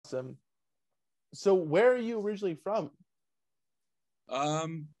awesome. So where are you originally from?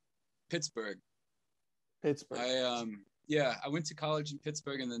 Pittsburgh. Pittsburgh. I went to college in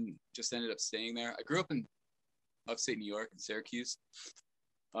Pittsburgh and then just ended up staying there. I grew up in upstate New York in Syracuse.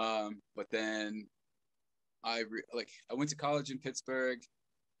 But then I went to college in Pittsburgh.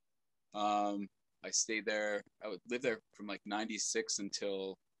 I stayed there. I would live there from like 96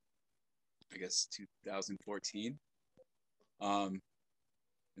 until I guess 2014. And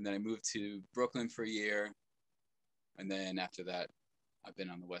then I moved to Brooklyn for a year. And then after that, I've been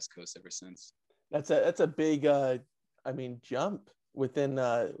on the West Coast ever since. That's a big jump within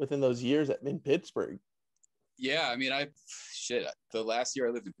those years in Pittsburgh. Yeah, I mean, the last year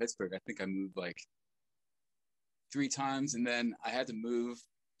I lived in Pittsburgh, I think I moved like 3 times, and then I had to move.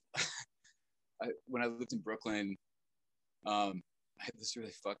 When I lived in Brooklyn, I had this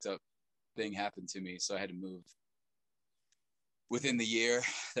really fucked up thing happen to me, so I had to move. Within the year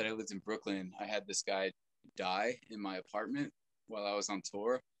that I lived in Brooklyn, I had this guy die in my apartment while I was on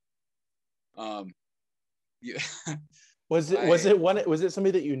tour. Yeah. Was it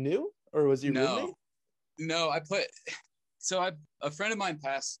somebody that you knew, or was your roommate? No, a friend of mine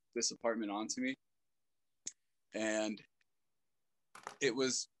passed this apartment on to me, and it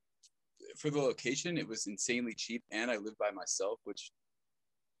was, for the location, it was insanely cheap, and I lived by myself, which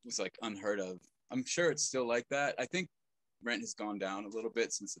was like unheard of. I'm sure it's still like that. I think rent has gone down a little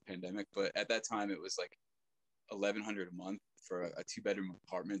bit since the pandemic, but at that time it was like $1,100 a month for a 2-bedroom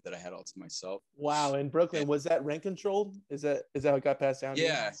apartment that I had all to myself. Wow. In Brooklyn, was that rent controlled? Is that how it got passed down?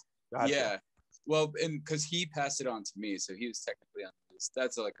 Yeah. Gotcha. Yeah. Well, and because he passed it on to me, so he was technically on this.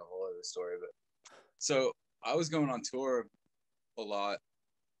 That's like a whole other story. But so I was going on tour a lot,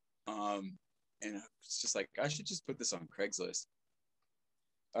 and it's just like, I should just put this on Craigslist.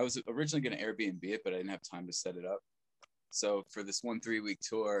 I was originally going to Airbnb it, but I didn't have time to set it up. So for this 1 3-week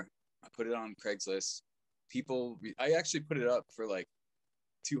tour, I put it on Craigslist. I actually put it up for like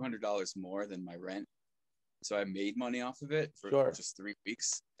 $200 more than my rent. So I made money off of it for just 3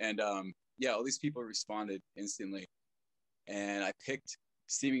 weeks. And all these people responded instantly. And I picked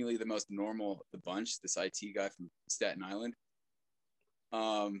seemingly the most normal of the bunch, this IT guy from Staten Island,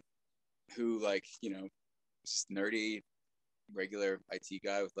 who, like, just nerdy, regular IT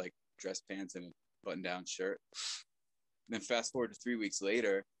guy with like dress pants and a button-down shirt. And then fast forward to 3 weeks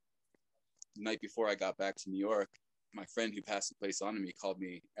later, the night before I got back to New York, my friend who passed the place on to me called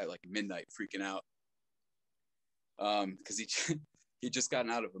me at like midnight, freaking out, because he just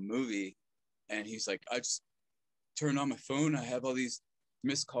gotten out of a movie, and he's like, I just turned on my phone. I have all these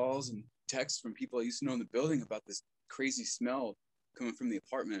missed calls and texts from people I used to know in the building about this crazy smell coming from the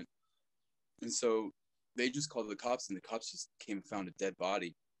apartment. And so they just called the cops, and the cops just came and found a dead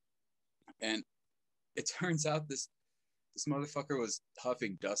body. And it turns out this motherfucker was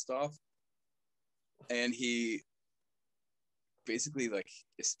huffing dust off, and he basically like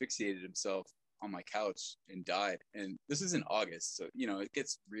asphyxiated himself on my couch and died. And this is in August, so it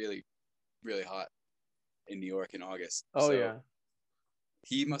gets really, really hot in New York in August. Oh, so yeah.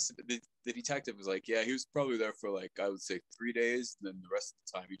 He must have, the detective was like, yeah, he was probably there for like, I would say 3 days, and then the rest of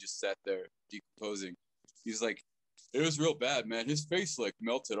the time he just sat there decomposing. He's like, it was real bad, man. His face like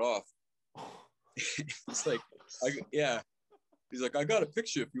melted off. It's like, he's like, I got a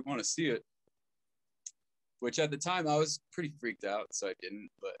picture if you want to see it. Which at the time I was pretty freaked out, so I didn't.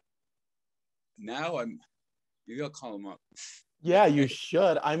 But now maybe I'll call him up. Yeah, you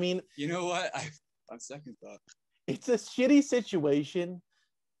should. I mean, you know what? On second thought, it's a shitty situation,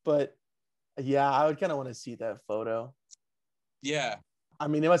 but yeah, I would kind of want to see that photo. Yeah. I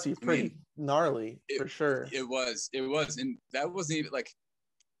mean, it must be pretty gnarly for sure. It was, and that wasn't even like.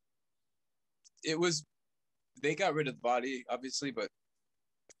 It was. They got rid of the body, obviously, but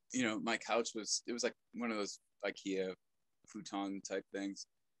my couch was like one of those IKEA futon type things,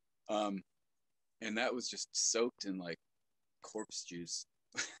 and that was just soaked in like corpse juice,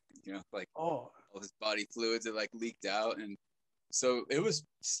 like all his body fluids that like leaked out, and so it was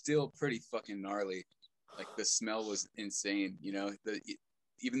still pretty fucking gnarly. Like the smell was insane.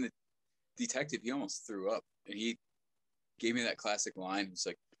 Even the detective, he almost threw up, and he gave me that classic line. He was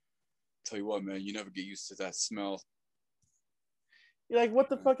like, "Tell you what, man, you never get used to that smell." You're like, what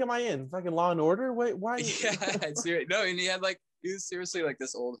the fuck am I in? Fucking Law and Order? Wait, why? Yeah, no, and he was seriously like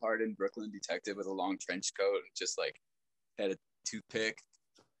this old hardened Brooklyn detective with a long trench coat and just like had a toothpick,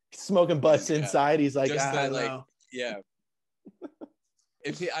 smoking butts inside. He's like, I don't know. Yeah.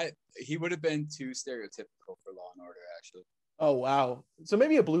 If he would have been too stereotypical for Law and Order, actually. Oh wow, so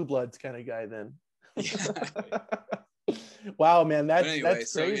maybe a Blue Bloods kind of guy then. Yeah. Wow, man, that's anyway,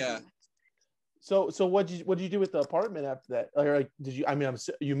 crazy. So So what did you do with the apartment after that? Or like, did you? I mean,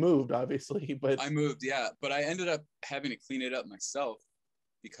 you moved obviously, but I moved, yeah, but I ended up having to clean it up myself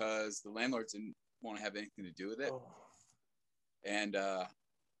because the landlords didn't want to have anything to do with it. oh, And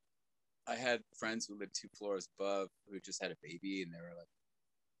I had friends who lived 2 floors above who just had a baby, and they were like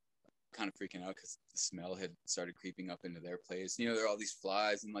kind of freaking out because the smell had started creeping up into their place. You know, there are all these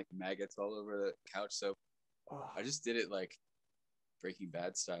flies and like maggots all over the couch. So oh, I just did it like Breaking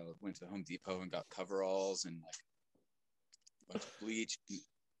Bad style. Went to Home Depot and got coveralls and like a bunch of bleach.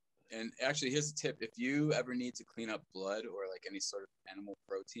 And actually, here's a tip: if you ever need to clean up blood or like any sort of animal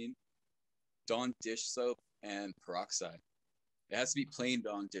protein, Dawn dish soap and peroxide. It has to be plain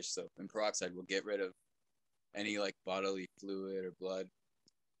Dawn dish soap, and peroxide will get rid of any like bodily fluid or blood.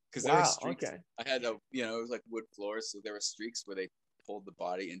 Because there were wow. streaks. Okay. I had it was like wood floors, so there were streaks where they pulled the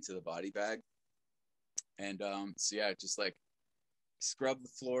body into the body bag. And so yeah, just like scrub the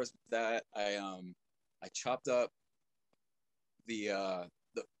floors with that. I chopped up the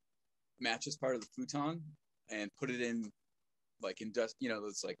mattress part of the futon and put it in like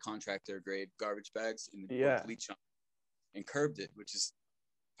those like contractor grade garbage bags and poured Yeah. bleach on and curbed it, which is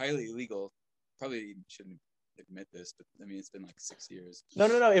highly illegal. Probably shouldn't admit this, but I mean it's been like 6 years. No.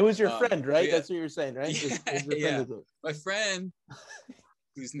 It was your Um, friend, right? yeah, That's what you're saying, right? yeah, It was your friend yeah. who did it. My friend,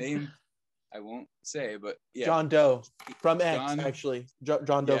 whose name I won't say, but yeah, John Doe from X, John. actually.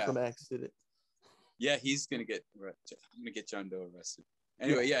 John Doe Yeah, from X did it. yeah, I'm gonna get John Doe arrested.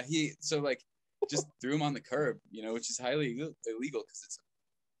 Anyway, yeah, he like just threw him on the curb, which is highly illegal because it's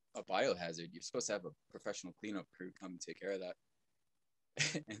a biohazard. You're supposed to have a professional cleanup crew come and take care of that.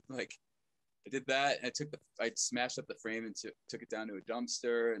 And like I did that, and I smashed up the frame and took it down to a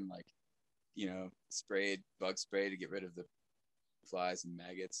dumpster and like sprayed bug spray to get rid of the flies and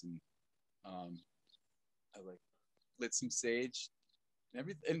maggots, and I like lit some sage and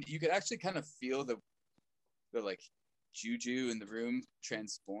everything, and you could actually kind of feel the like juju in the room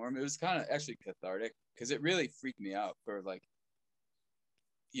transform. It was kind of actually cathartic because it really freaked me out for like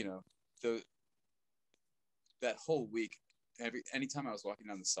the that whole week. Anytime I was walking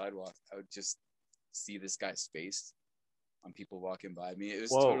down the sidewalk, I would just see this guy's face on people walking by me. It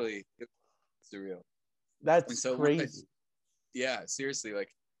was Whoa. surreal. That's And so crazy. yeah, seriously,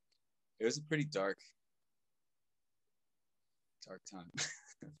 like it was a pretty dark time.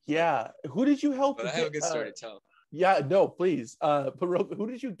 Yeah. Who did you help But I have a get? good story to tell. Yeah, no, please. But who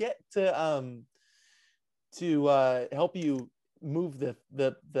did you get to help you move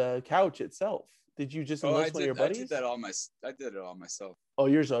the couch itself? Did you just Oh, enlist one of your I did buddies? that I did it all myself. Oh,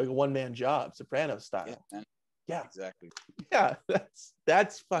 yours like a one-man job, Soprano Yeah, style. man. Yeah, Exactly. yeah.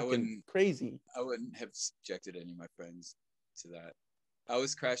 That's fucking crazy. I wouldn't have subjected any of my friends to that. I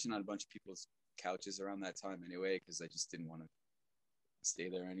was crashing on a bunch of people's couches around that time anyway, because I just didn't want to stay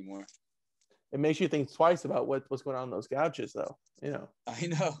there anymore. It makes you think twice about what's going on those couches, though. I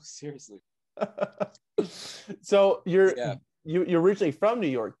know, seriously. So you're Yeah. you're originally from New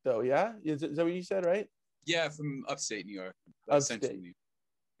York, though, yeah? Is that what you said, right? Yeah, from upstate New York. Upstate. Central New York.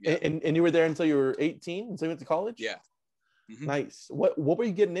 Yeah. And you were there until you were 18, until you went to college? Yeah. Mm-hmm. Nice. What were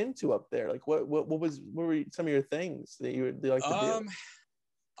you getting into up there? Like what were some of your things that you like to do?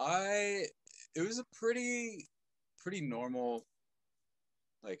 It was a pretty normal,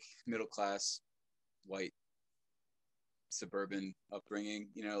 like middle class white suburban upbringing.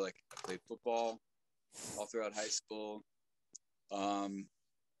 Like I played football all throughout high school.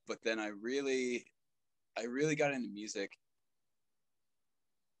 But then I really got into music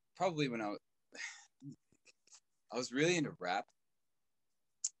probably when I was really into rap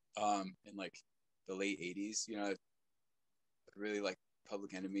in like the late 80s. I really like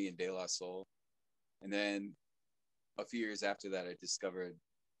Public Enemy and De La Soul. And then a few years after that, I discovered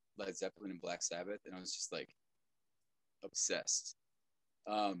Led Zeppelin and Black Sabbath, and I was just like obsessed.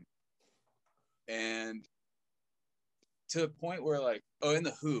 And to the point where like, and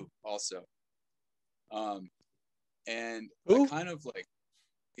the Who also. And Who? I kind of like,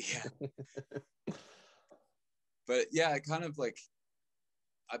 yeah. But yeah,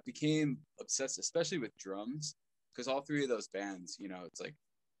 I became obsessed, especially with drums, because all three of those bands, it's like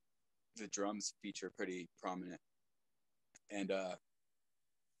the drums feature pretty prominent. And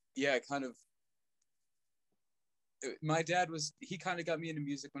yeah, my dad he kind of got me into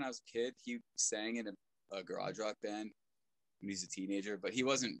music when I was a kid. He sang in a garage rock band when he was a teenager, but he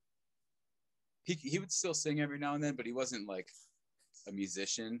wasn't, he would still sing every now and then, but he wasn't like a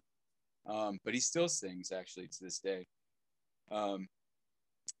musician. But he still sings actually to this day.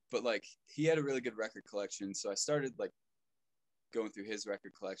 But like he had a really good record collection, so I started like going through his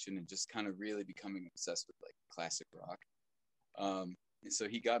record collection and just kind of really becoming obsessed with like classic rock. And so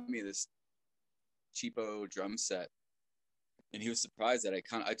he got me this cheapo drum set, and he was surprised that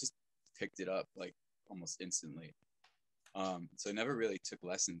I just picked it up like almost instantly. So I never really took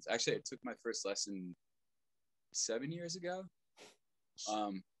lessons. Actually, I took my first lesson 7 years ago.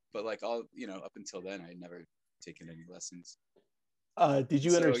 But like all, up until then, I had never taken any lessons. Did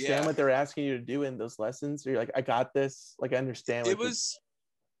you understand what they were asking you to do in those lessons? Or you're like, I got this. Like, I understand. It was,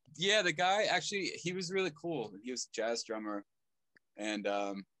 the guy actually, he was really cool. He was a jazz drummer. And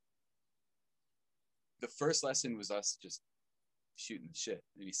the first lesson was us just shooting the shit.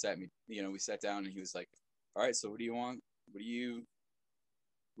 And he sat me, we sat down and he was like, all right, so what do you want? What are you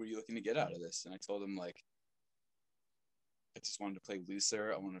looking to get out of this? And I told him, like, I just wanted to play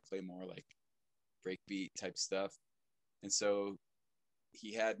looser. I wanted to play more like breakbeat type stuff. And so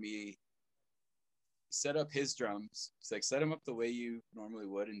he had me set up his drums. He's like, set them up the way you normally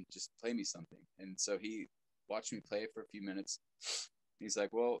would and just play me something. And so he watched me play for a few minutes. He's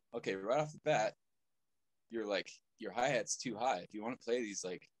like, well, okay, right off the bat, your hi-hat's too high. If you want to play these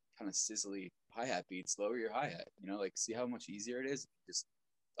like kind of sizzly hi-hat beats, lower your hi-hat, like see how much easier it is. Just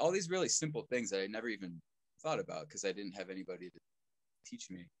all these really simple things that I never even thought about because I didn't have anybody to teach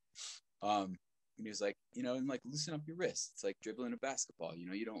me. And he was like, and like loosen up your wrist. It's like dribbling a basketball.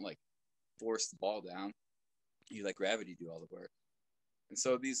 You don't like force the ball down. You let gravity do all the work. And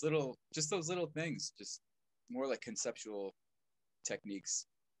so those little things, just more like conceptual techniques,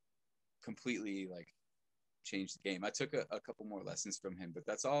 completely like changed the game. I took a couple more lessons from him, but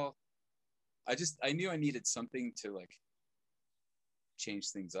that's all. I knew I needed something to like change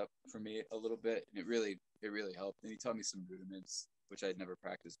things up for me a little bit, and it really helped. And he taught me some rudiments which I'd never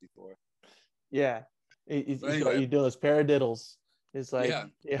practiced before. Yeah, you do those paradiddles. It's like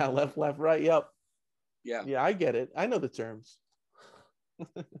left, right, yep. Yeah, I get it. I know the terms.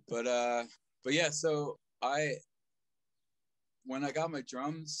 but yeah, so when I got my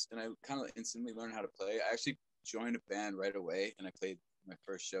drums and I kind of instantly learned how to play, I actually joined a band right away, and I played my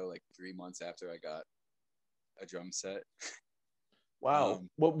first show like 3 months after I got a drum set. Wow.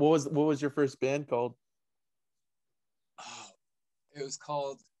 What was your first band called? Oh, it was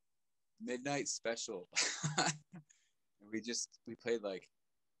called Midnight Special. We played like,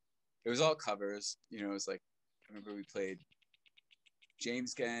 it was all covers. It was like, I remember we played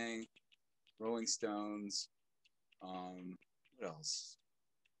James Gang, Rolling Stones, what else?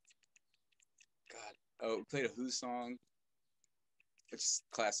 God. Oh, we played a Who song. It's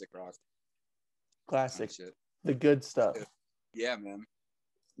classic rock. Classic. The good stuff. Yeah, man.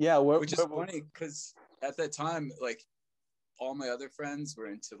 Yeah, which is funny because at that time, like, all my other friends were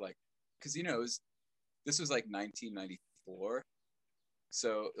into like, because this was like 1994,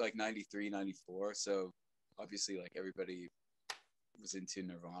 so like 93, 94. So obviously, like, everybody was into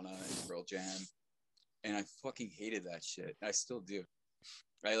Nirvana and Pearl Jam, and I fucking hated that shit. I still do.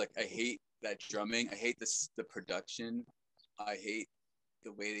 Right? Like, I hate that drumming. I hate the production. I hate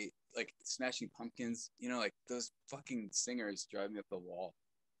the way they, like, Smashing Pumpkins, like, those fucking singers drive me up the wall,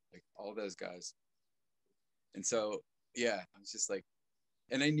 like, all those guys. And so, yeah, I was just like,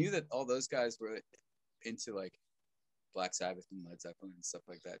 and I knew that all those guys were into like Black Sabbath and Led Zeppelin and stuff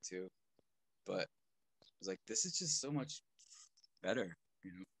like that too. But I was like, this is just so much better,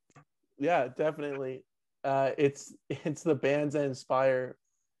 Yeah, definitely. It's the bands that inspire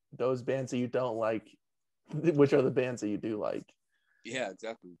those bands that you don't like, which are the bands that you do like. Yeah,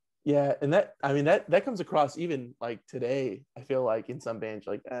 exactly. Yeah, and that comes across even like today. I feel like in some bands,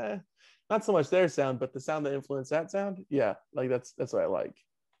 like, not so much their sound, but the sound that influenced that sound. Yeah, like that's what I like.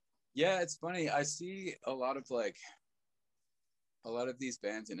 Yeah, it's funny. I see a lot of these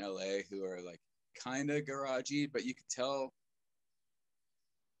bands in LA who are like kind of garagey, but you could tell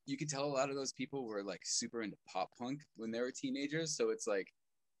a lot of those people were like super into pop punk when they were teenagers. So it's like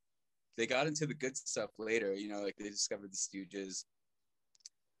they got into the good stuff later, like they discovered the Stooges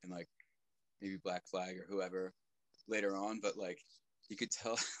and like maybe Black Flag or whoever later on. But like you could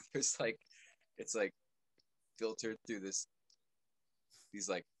tell there's like, it's like filtered through these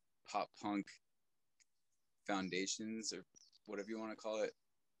like pop punk foundations or whatever you want to call it,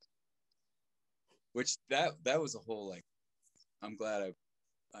 which that was a whole, like, I'm glad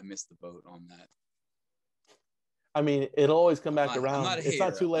I missed the boat on that. I mean, it'll always come back around. It's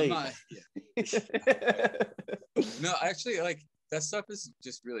not too late. No, actually, like, that stuff is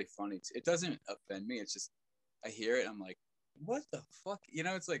just really funny. It doesn't offend me. It's just, I hear it, I'm like, what the fuck?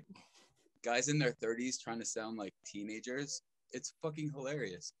 It's like guys in their 30s trying to sound like teenagers. It's fucking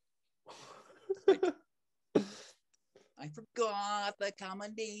hilarious. Like, I forgot the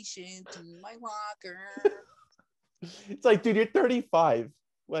accommodation to my locker. It's like, dude, you're 35.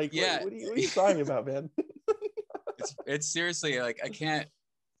 Like, yeah. What are you talking about, man? It's seriously, like, I can't.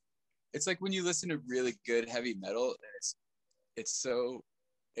 it's like when you listen to really good heavy metal, and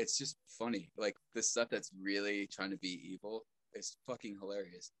it's just funny. Like the stuff that's really trying to be evil is fucking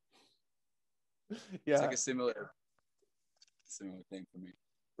hilarious. Yeah. It's like a similar thing for me.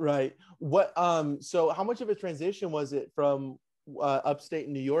 Right. What so how much of a transition was it from upstate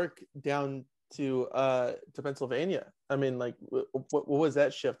New York down to Pennsylvania? I mean, like what was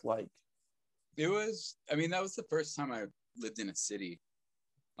that shift like? It was, I mean, that was the first time I lived in a city,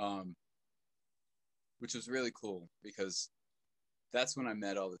 um, which was really cool because that's when I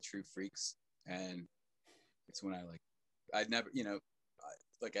met all the true freaks. And it's when I'd never,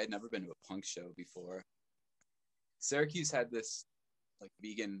 I'd never been to a punk show before. Syracuse had this like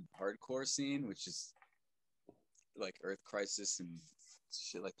vegan hardcore scene, which is like Earth Crisis and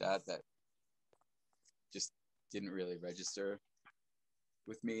shit like that, that just didn't really register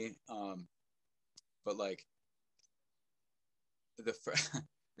with me. But like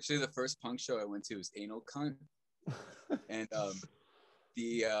actually the first punk show I went to was Anal Cunt, and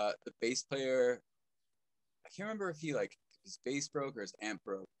the bass player, I can't remember if his bass broke or his amp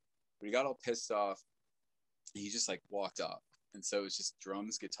broke, but he got all pissed off. And he just like walked off, and so it was just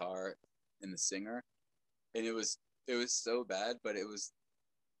drums, guitar, and the singer, and it was so bad, but it was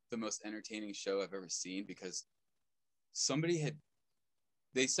the most entertaining show I've ever seen because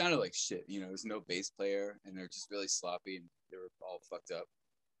they sounded like shit. There was no bass player, and they're just really sloppy, and they were all fucked up.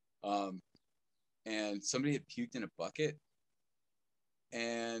 And somebody had puked in a bucket,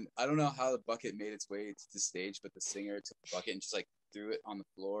 and I don't know how the bucket made its way to the stage, but the singer took the bucket and just like threw it on the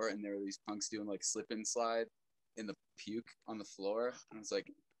floor, and there were these punks doing like slip and slide in the puke on the floor, and I was like,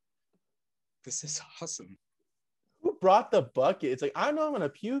 this is awesome. Who brought the bucket? It's like, I know I'm gonna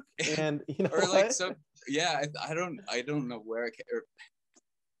puke, and or like so yeah, I don't know where it came, or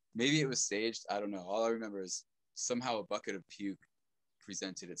maybe it was staged, I don't know. All I remember is somehow a bucket of puke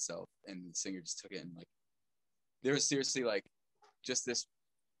presented itself, and the singer just took it, and like there was seriously like just this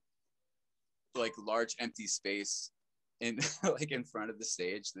like large empty space in like in front of the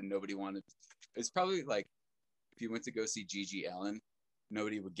stage that nobody wanted. It's probably like if you went to go see Gigi Allen,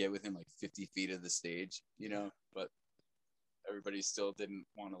 nobody would get within like 50 feet of the stage, but everybody still didn't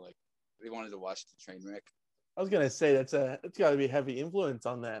want to, like, they wanted to watch the train wreck. I was gonna say it's got to be a heavy influence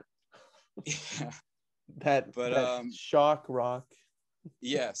on that. Yeah. that shock rock.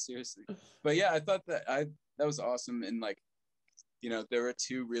 Yeah, seriously. But yeah, I thought that was awesome, and like, there were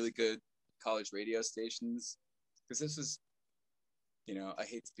two really good college radio stations, because this was, I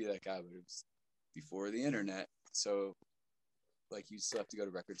hate to be that guy, but it was before the internet, so like you still have to go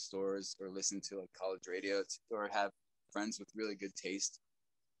to record stores or listen to like college radio or have friends with really good taste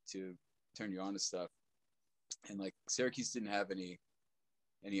to turn you on to stuff. And like Syracuse didn't have any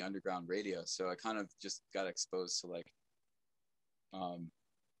underground radio, so I kind of just got exposed to like a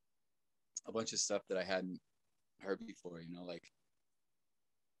bunch of stuff that I hadn't heard before, like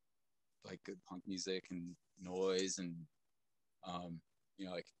good punk music and noise, and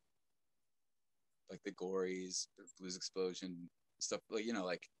like the Gories, Blues Explosion stuff, like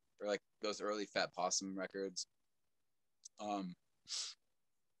or like those early Fat Possum records.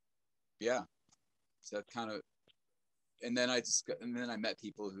 Yeah, so that kind of, and then I met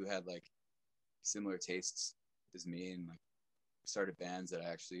people who had like similar tastes as me, and like started bands that I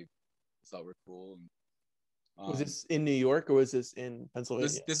actually thought were cool. And was this in New York or was this in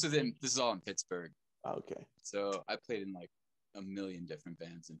Pennsylvania? This is all in Pittsburgh. Oh, okay. So I played in like a million different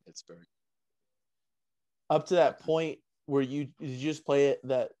bands in Pittsburgh. Up to that point, did you just play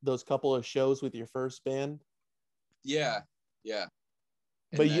those couple of shows with your first band? Yeah.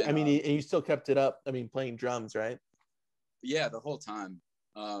 But and you still kept it up. I mean, playing drums, right? Yeah, the whole time.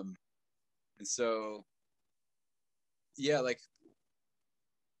 And so, yeah, like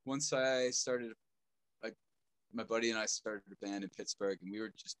once I started, like my buddy and I started a band in Pittsburgh, and we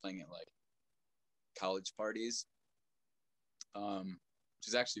were just playing at like college parties, which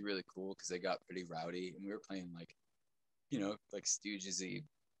is actually really cool because they got pretty rowdy, and we were playing like, like Stooges-y,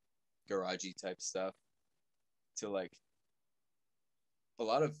 garagey type stuff to like a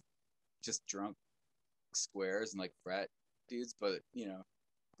lot of just drunk squares and like frat dudes, but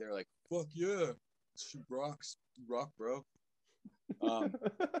they're like, fuck yeah, shit rocks, rock, bro.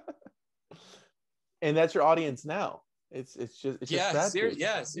 And that's your audience now. It's just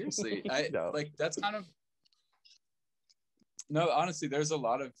seriously. I like that's kind of, no, honestly, there's a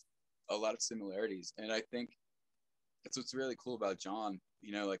lot of similarities, and I think that's what's really cool about John.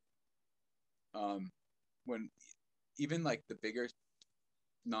 When even like the bigger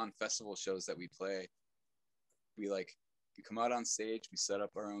non-festival shows that we play, we come out on stage, we set up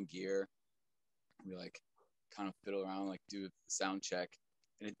our own gear, we like kind of fiddle around, like do sound check,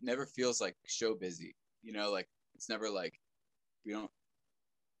 and it never feels like show busy, you know, like it's never like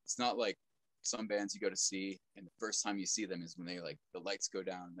it's not like some bands you go to see and the first time you see them is when they like the lights go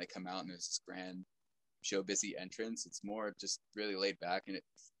down and they come out and there's this grand show busy entrance. It's more just really laid back, and it,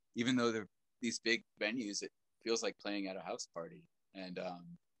 even though they're these big venues, it feels like playing at a house party. And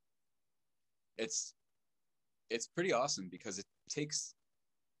it's pretty awesome because it takes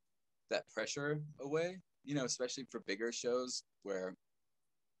that pressure away, you know, especially for bigger shows where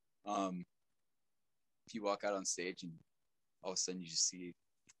if you walk out on stage and all of a sudden you just see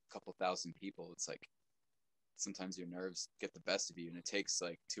a couple thousand people, it's like sometimes your nerves get the best of you, and it takes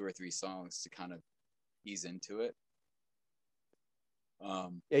like 2 or 3 songs to kind of ease into it.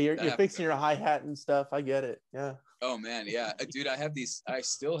 Yeah, you're fixing your hi-hat and stuff. I get it. Yeah. Oh man, yeah, dude. I have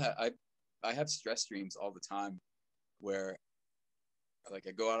stress dreams all the time where like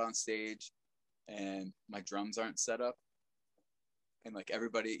I go out on stage and my drums aren't set up, and like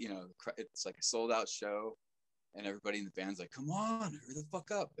everybody, you know, it's like a sold out show and everybody in the band's like, come on, hurry the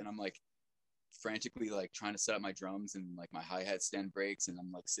fuck up. And I'm like frantically like trying to set up my drums, and like my hi-hat stand breaks and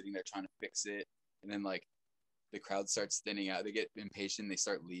I'm like sitting there trying to fix it. And then like the crowd starts thinning out. They get impatient. They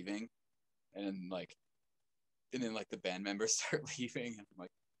start leaving. And then like the band members start leaving. And I'm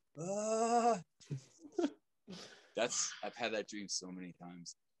like, ah. I've had that dream so many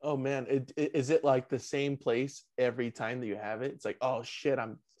times. Oh man, is it like the same place every time that you have it? It's like, oh shit,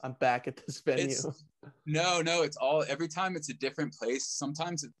 I'm back at this venue. No, it's all, every time it's a different place.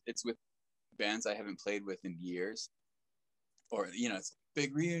 Sometimes it's with bands I haven't played with in years, or you know, it's a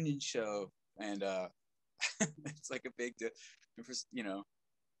big reunion show, and it's like a big deal. You know,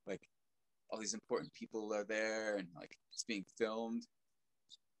 like all these important people are there, and like it's being filmed.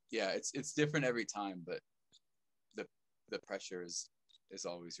 Yeah, it's different every time, but the pressure is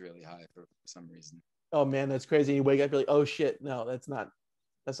always really high for some reason. Oh man, that's crazy. You wake up, you're like, oh shit, no, that's not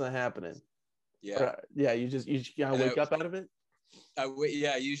happening. Yeah. Or, yeah, you just gotta wake up out of it.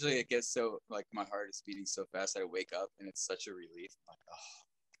 Yeah, usually it gets so like my heart is beating so fast I wake up and it's such a relief. I'm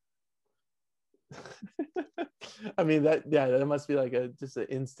like, oh. I mean that must be like just an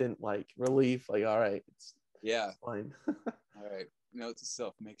instant like relief. Like, all right, it's fine. All right. Note to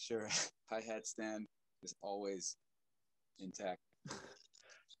self, make sure hi-hat stand is always intact.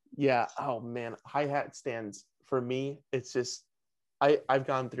 Yeah. Oh man, hi-hat stands for me, it's just I've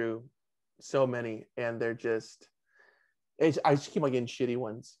gone through so many, and they're just I just keep on getting shitty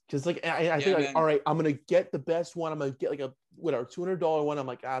ones because like I think like, all right, I'm gonna get the best one. I'm gonna get like a whatever $200 one. I'm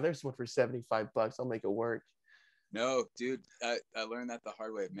like, there's one for $75. I'll make it work. No, dude, I learned that the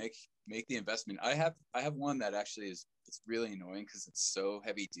hard way. Make the investment. I have one that actually it's really annoying because it's so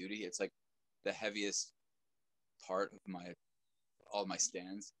heavy duty. It's like the heaviest part of all my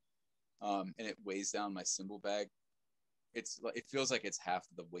stands, and it weighs down my cymbal bag. It feels like it's half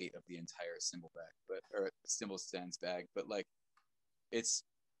the weight of the entire cymbal bag, or cymbal stands bag. But like, it's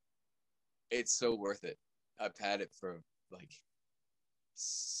so worth it. I've had it for like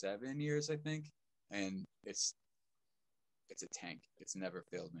 7 years, I think, and it's a tank. It's never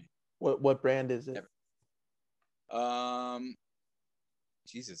failed me. What brand is it? Never.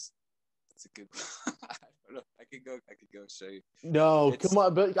 Jesus, that's a good. I don't know. I could go show you. No, come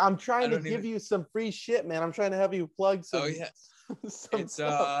on, but I'm trying to give you some free shit, man. I'm trying to have you plug some. Oh yeah, some it's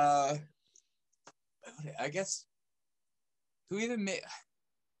stuff. I guess who even made?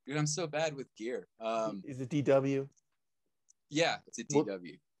 Dude, I'm so bad with gear. Is it DW? Yeah, it's a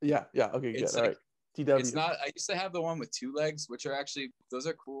DW. Yeah. Okay, good. It's all like, right. DW. It's not. I used to have the one with 2 legs, which are actually, those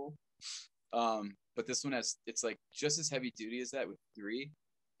are cool. But this one it's like just as heavy duty as that with 3.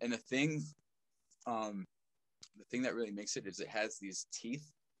 And the thing that really makes it is it has these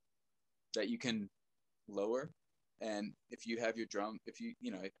teeth that you can lower, and if you have your if you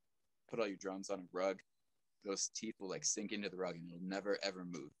put all your drums on a rug, those teeth will like sink into the rug and it'll never ever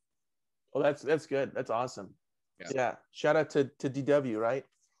move. Oh, that's good. That's awesome. Yeah. Shout out to DW, right?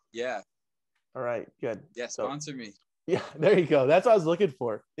 Yeah. All right, good. Yeah, sponsor me. Yeah, there you go. That's what I was looking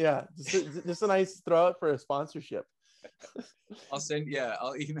for. Yeah, just a nice throw out for a sponsorship.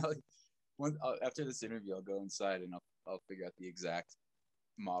 I'll email you. After this interview, I'll go inside and I'll figure out the exact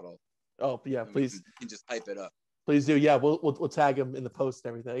model. Oh yeah, please. You can just hype it up. Please do. Yeah, we'll tag them in the post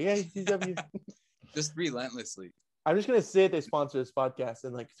and everything. Yeah, DW. Just relentlessly. I'm just gonna say they sponsor this podcast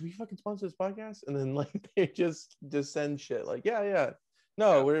and like, do we fucking sponsor this podcast? And then like they just send shit like, yeah.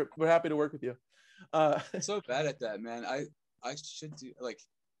 No, we're happy to work with you. I'm so bad at that, man. I should do like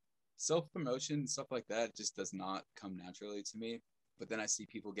self-promotion, stuff like that. Just does not come naturally to me. But then I see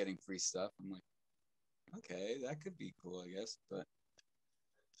people getting free stuff. I'm like, okay, that could be cool, I guess. But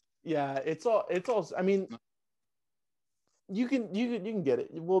yeah, it's all. I mean, You can get it.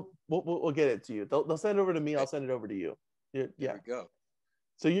 We'll get it to you. They'll send it over to me. I'll send it over to you. Yeah. There we go.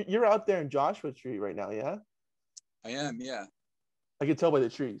 So you're out there in Joshua Tree right now, yeah? I am, yeah. I can tell by the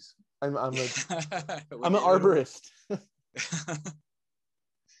trees. I'm an When arborist.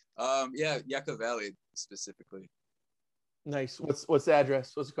 Yeah, Yucca Valley specifically. Nice. What's the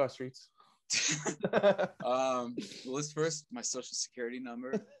address? What's the cross streets? Well, let's first my social security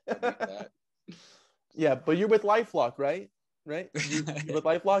number. That. Yeah, but you're with LifeLock, right? Right? You're with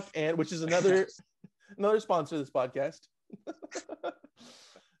LifeLock, and which is another sponsor of this podcast.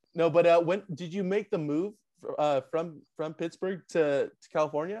 No, but when did you make the move from Pittsburgh to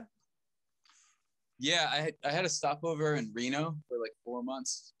California? Yeah, I had a stopover in Reno for like 4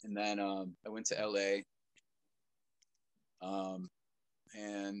 months, and then I went to LA.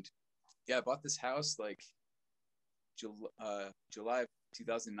 And yeah, I bought this house like July of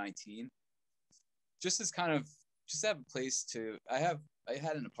 2019, just as kind of just to have a place to. I had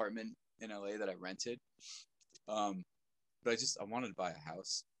an apartment in LA that I rented, but I wanted to buy a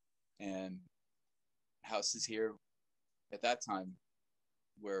house, and houses here at that time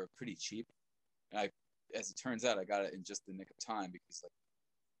were pretty cheap. And as it turns out, I got it in just the nick of time because like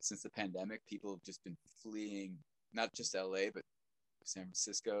since the pandemic, people have just been fleeing, not just LA, but San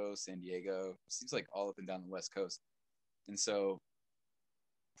Francisco, San Diego, seems like all up and down the West Coast. And so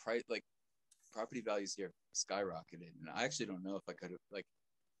property values here skyrocketed. And I actually don't know if I could have like,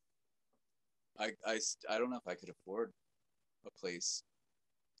 I don't know if I could afford a place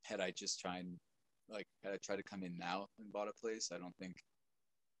had I tried to come in now and bought a place. I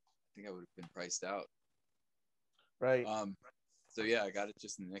think I would have been priced out. Right. So yeah, I got it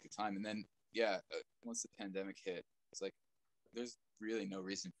just in the nick of time. And then, yeah, once the pandemic hit, it's like, there's really no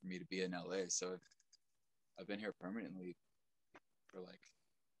reason for me to be in LA. So I've been here permanently for like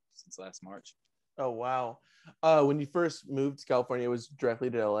since last March. Oh, wow. When you first moved to California, it was directly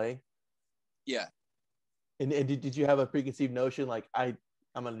to LA? Yeah. And did you have a preconceived notion like I'm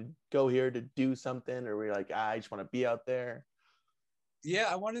gonna go here to do something, or were you like, I just want to be out there? Yeah,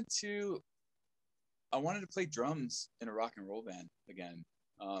 I wanted to play drums in a rock and roll band again,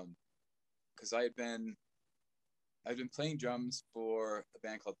 because I'd been playing drums for a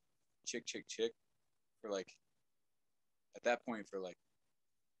band called Chick Chick Chick for like at that point for like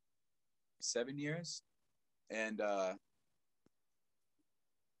 7 years, and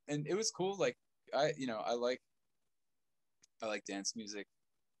it was cool. Like I like dance music,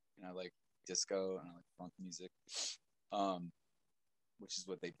 and I like disco, and I like funk music, which is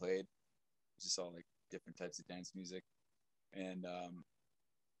what they played. Just all like different types of dance music, and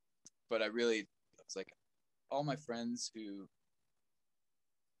but I was like, all my friends who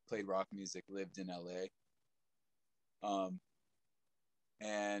played rock music lived in LA,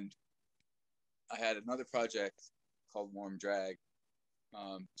 and I had another project called Warm Drag,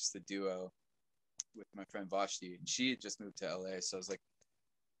 just a duo with my friend Vashti, and she had just moved to LA. So I was like,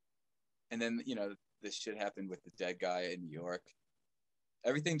 and then this shit happened with the dead guy in New York.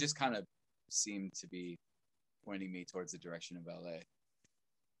 Everything just kind of seemed to be pointing me towards the direction of LA.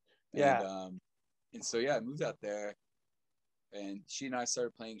 Yeah. And so yeah, I moved out there, and she and I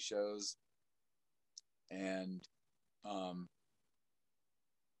started playing shows, and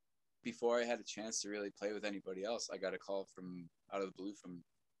before I had a chance to really play with anybody else, I got a call from out of the blue from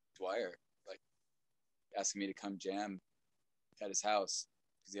Dwyer, like asking me to come jam at his house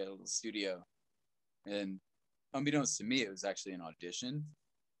because he had a little studio. And unbeknownst to me, it was actually an audition.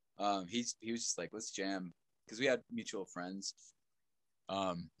 He was just like, let's jam, because we had mutual friends.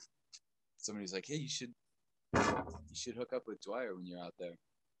 Somebody was like, hey, you should hook up with Dwyer when you're out there.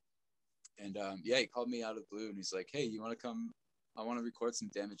 And yeah, he called me out of the blue, and he's like, hey, you want to come? I want to record some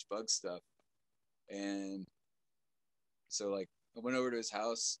Damaged Bug stuff. And so like I went over to his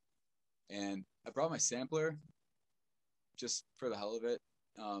house, and I brought my sampler just for the hell of it.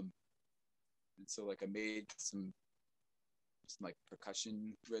 And so like I made some like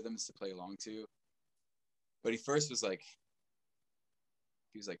percussion rhythms to play along to. But he was like,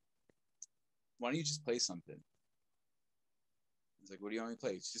 why don't you just play something? I was like, what do you want me to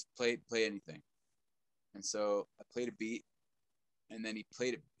play? Just play anything. And so I played a beat, and then he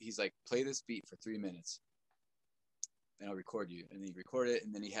played it. He's like, play this beat for 3 minutes, and I'll record you. And then he recorded it,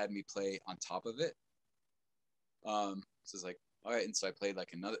 and then he had me play on top of it. So it's like, all right. And so I played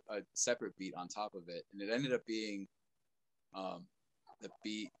like a separate beat on top of it, and it ended up being the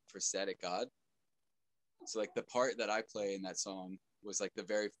beat for Static God. So like the part that I play in that song was like it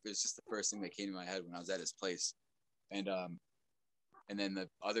was just the first thing that came to my head when I was at his place. And then the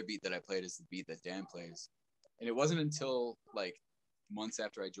other beat that I played is the beat that Dan plays. And it wasn't until like months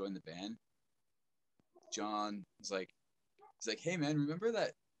after I joined the band, John was like, He's like, hey man, remember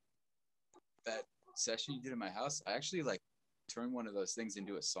that session you did at my house? I actually like turned one of those things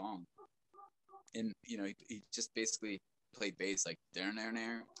into a song. And you know, he just basically played bass like down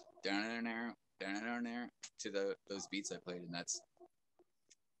there to those beats I played, and that's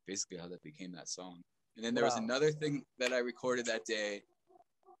basically how that became that song. And then there was another thing that I recorded that day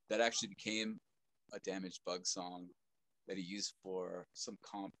that actually became a Damaged Bug song that he used for some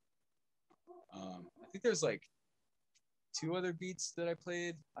comp. I think there's like 2 other beats that I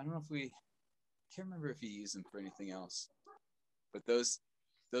played. I don't know if can't remember if he used them for anything else, but those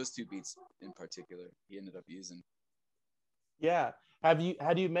 2 beats in particular he ended up using. Yeah. Had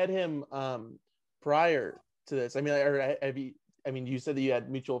you met him prior to this? I mean, or have you? I mean, you said that you had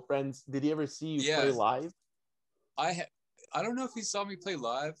mutual friends. Did he ever see you play live? I don't know if he saw me play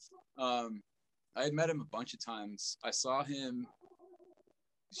live. I had met him a bunch of times. I saw him.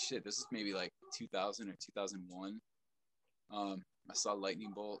 Shit, this is maybe like 2000 or 2001. I saw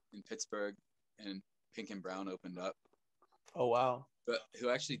Lightning Bolt in Pittsburgh, and Pink and Brown opened up. Oh wow! But who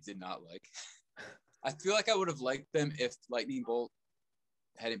actually did not like. I feel like I would have liked them if Lightning Bolt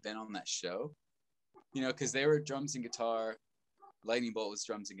hadn't been on that show. You know, because they were drums and guitar. Lightning Bolt was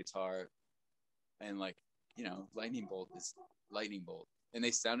drums and guitar, and like, you know, Lightning Bolt is Lightning Bolt, and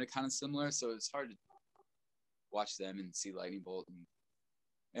they sounded kind of similar, so it's hard to watch them and see Lightning Bolt.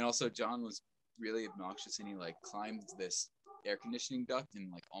 And also John was really obnoxious, and he like climbed this air conditioning duct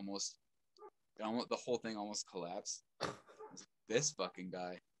and like almost the whole thing almost collapsed. This fucking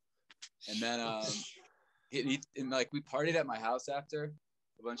guy. And then and like we partied at my house after,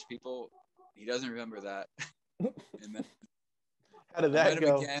 a bunch of people. He doesn't remember that. And then how did that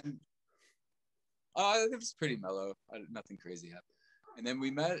go? Again. It was pretty mellow. Nothing crazy happened. And then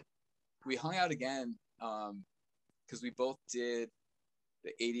we hung out again because we both did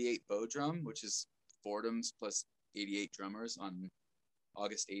the 88 bow drum, which is Fordham's plus 88 drummers, on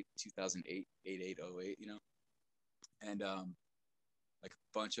August 8th, 2008, 8808, you know. And like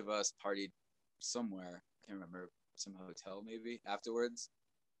a bunch of us partied somewhere, can't remember, some hotel maybe afterwards.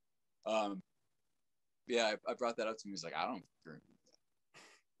 Yeah, I brought that up to him. He was like, I don't remember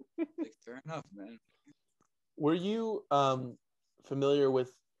that. Like, fair enough, man. Were you familiar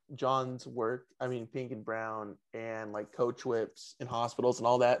with John's work? I mean, Pink and Brown and like Coach Whips in hospitals and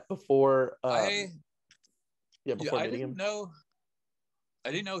all that before before I meeting him?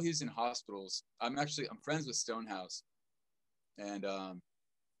 I didn't know he was in hospitals. I'm friends with Stonehouse, and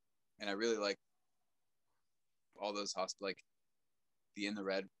I really like all those like the In the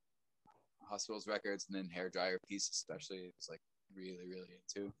Red Hospitals records, and then Hair Dryer Piece especially. It was like really, really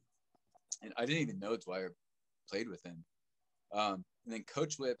into. And I didn't even know Dwyer played with him. And then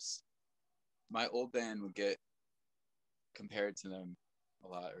Coach Whips, my old band would get compared to them a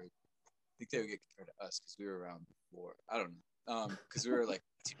lot, or I think they would get compared to us because we were around before. I don't know, because we were like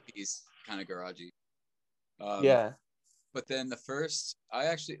 2-piece kind of garagey. Yeah. But then the first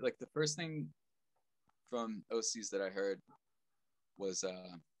thing from OCs that I heard was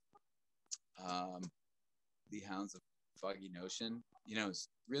the Hounds of Foggy Notion. You know, it's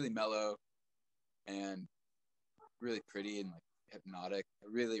really mellow and really pretty and like hypnotic. I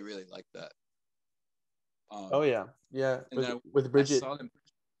really, really like that. Oh yeah, with Bridget. I saw them.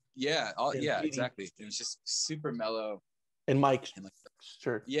 Yeah, exactly. It was just super mellow. And Mike. And like,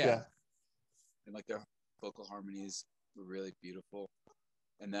 sure. Yeah. And like their vocal harmonies were really beautiful.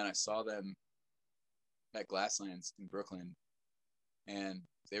 And then I saw them at Glasslands in Brooklyn, and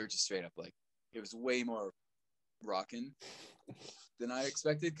they were just straight up like, it was way more rockin' than I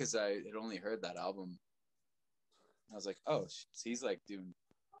expected because I had only heard that album. I was like, oh, so he's like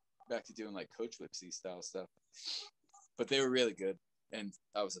back to doing like Coach Whipsy style stuff. But they were really good, and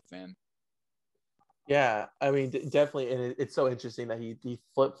I was a fan. Yeah, I mean, definitely, and it's so interesting that he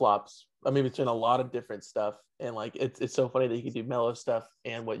flip flops. I mean, between a lot of different stuff, and like it's so funny that he can do mellow stuff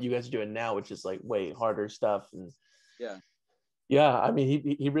and what you guys are doing now, which is like way harder stuff. And yeah, I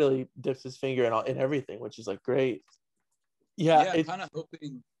mean, he really dips his finger in everything, which is like great. Yeah,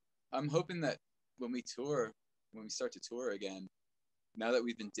 I'm hoping that when we start to tour again, now that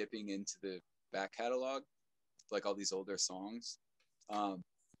we've been dipping into the back catalog, like all these older songs, I'm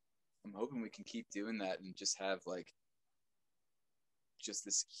hoping we can keep doing that and just have like just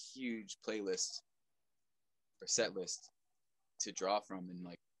this huge playlist or set list to draw from and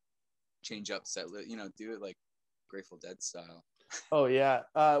like change up set list, you know, do it like Grateful Dead style. Oh yeah.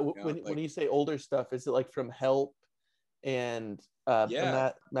 When you say older stuff, is it like from Help and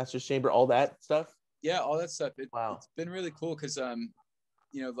Master's Chamber, all that stuff? Yeah, all that stuff. Wow. It's been really cool because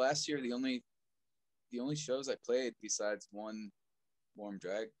you know, last year the only shows I played besides one Warm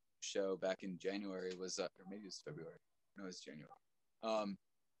Drag show back in January was or maybe it was February. No, it was January.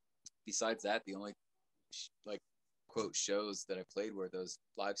 Besides that, the only like quote shows that I played were those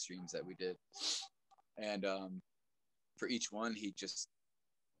live streams that we did, and for each one he just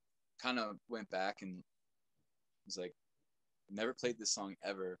kind of went back and was like, never played this song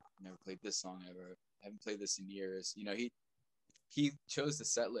ever, never played this song ever, haven't played this in years. You know, he chose the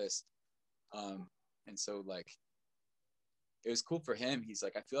set list, and so like it was cool for him. He's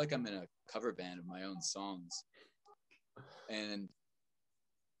like, I feel like I'm in a cover band of my own songs, and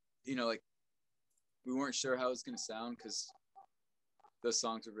you know, like we weren't sure how it was gonna sound because those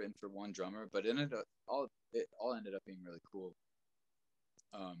songs were written for one drummer, but it all ended up being really cool.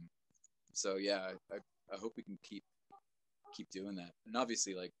 So yeah, I hope we can keep doing that, and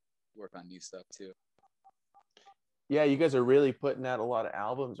obviously like work on new stuff too. Yeah, you guys are really putting out a lot of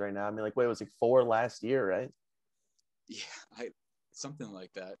albums right now. I mean, like, wait, it was like 4 last year, right? Yeah, something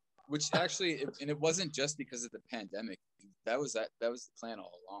like that. Which actually, and it wasn't just because of the pandemic. That was the plan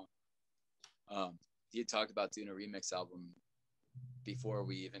all along. He had talked about doing a remix album before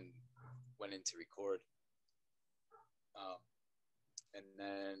we even went in to record. And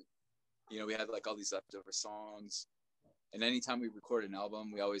then, you know, we had like all these leftover songs. And anytime we record an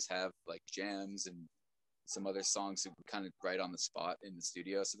album, we always have like jams and some other songs that we kind of write on the spot in the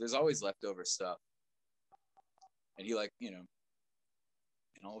studio. So there's always leftover stuff. And he like, you know,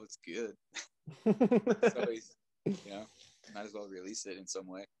 and all of it's good. So he's, you know, might as well release it in some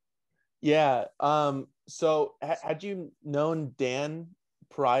way. Yeah. So had you known Dan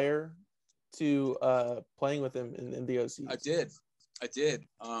prior to playing with him in the OC? I did.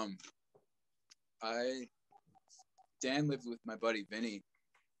 Dan lived with my buddy Vinny,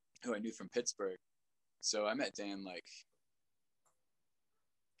 who I knew from Pittsburgh. So I met Dan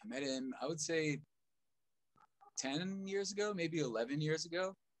I would say 10 years ago, maybe 11 years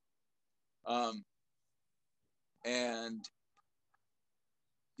ago. And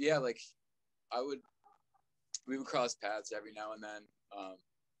yeah, like we would cross paths every now and then.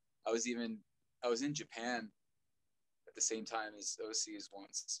 I was in Japan at the same time as OCs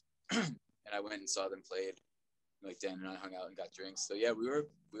once, and I went and saw them play. Like Dan and I hung out and got drinks. So yeah, we were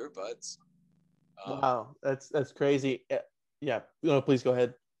buds. Wow, that's crazy. Yeah, please go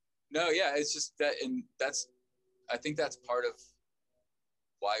ahead. No, yeah, it's just that, and I think that's part of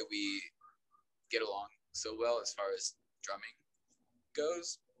why we get along so well as far as drumming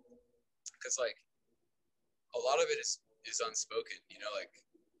goes, because like a lot of it is unspoken. You know, like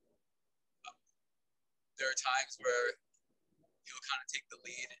there are times where he'll kind of take the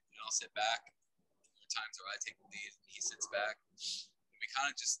lead and I'll sit back. There are times where I take the lead and he sits back. And we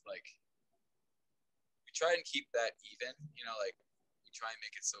kind of just like we try and keep that even. You know, like we try and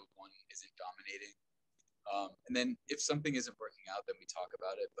make it so one isn't dominating. And then if something isn't working out, then we talk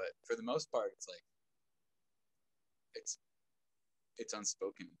about it. But for the most part, it's like it's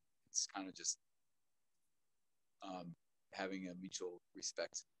unspoken. It's kind of just having a mutual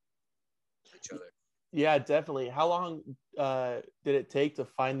respect for each other. Yeah, definitely. How long did it take to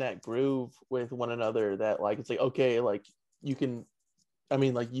find that groove with one another that like it's like, okay, like you can, I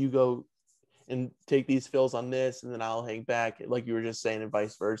mean, like you go and take these fills on this and then I'll hang back, like you were just saying, and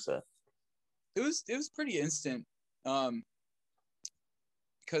vice versa? It was pretty instant,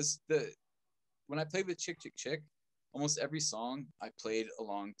 because when I played with Chick Chick Chick, almost every song I played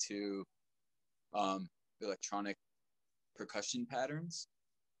along to electronic percussion patterns.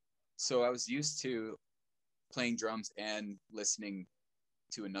 So I was used to playing drums and listening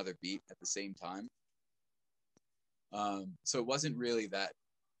to another beat at the same time. So it wasn't really that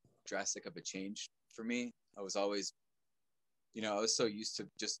drastic of a change for me. I was always, you know, I was so used to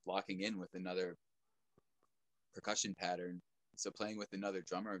just locking in with another percussion pattern. So playing with another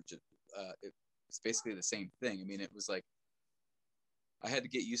drummer, it's basically the same thing. I mean, it was like I had to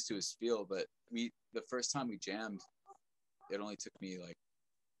get used to his feel, but the first time we jammed, it only took me like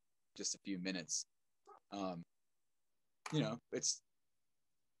just a few minutes. You know, it's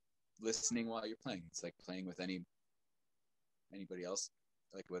listening while you're playing. It's like playing with anybody else,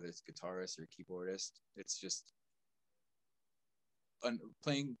 like whether it's guitarist or keyboardist. It's just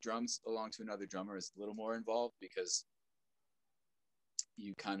playing drums along to another drummer is a little more involved because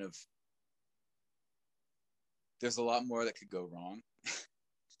you kind of there's a lot more that could go wrong.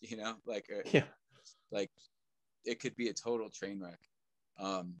 You know, like like it could be a total train wreck.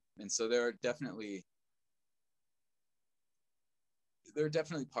 And so there are definitely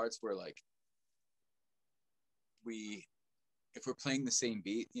parts where like if we're playing the same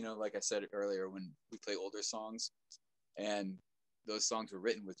beat, you know, like I said earlier, when we play older songs and those songs were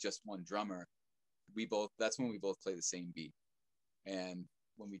written with just one drummer, that's when we both play the same beat. And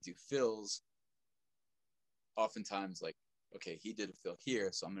when we do fills, oftentimes like, okay, he did a fill here,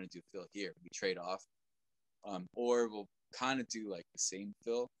 so I'm going to do a fill here. We trade off. Or we'll kind of do like the same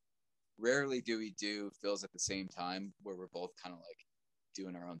fill. Rarely do we do fills at the same time where we're both kind of like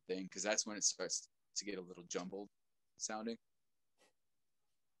doing our own thing, because that's when it starts to get a little jumbled sounding.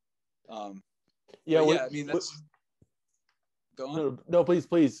 Yeah, yeah, I mean, that's go on. No, please.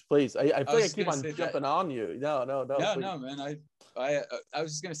 I feel like I keep on jumping that, on you. No, man. I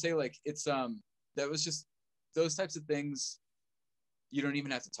was just gonna say, like, it's that was just those types of things you don't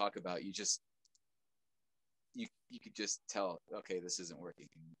even have to talk about. You just you could just tell, okay, this isn't working.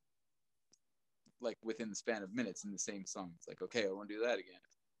 Like within the span of minutes in the same song, it's like, okay, I want to do that again.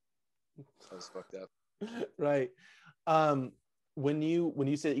 I was fucked up. Right. When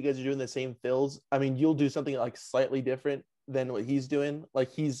you say that you guys are doing the same fills, I mean, you'll do something like slightly different than what he's doing. Like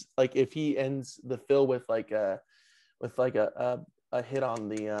he's like, if he ends the fill with like a hit on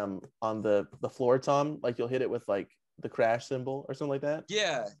the floor tom, like you'll hit it with like the crash cymbal or something like that.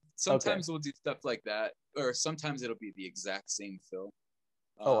 Yeah, sometimes we'll do stuff like that, or sometimes it'll be the exact same fill.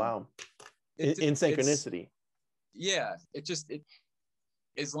 Oh wow. In synchronicity. Yeah, it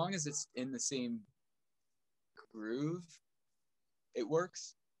as long as it's in the same groove, it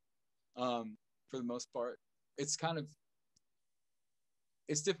works. For the most part, it's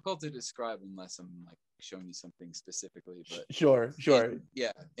difficult to describe unless I'm like showing you something specifically, but sure.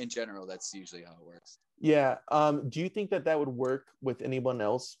 In general, that's usually how it works. Yeah. Do you think that would work with anyone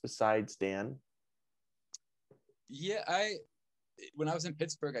else besides Dan? Yeah, when I was in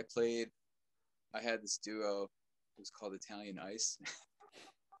Pittsburgh, I had this duo. It was called Italian Ice,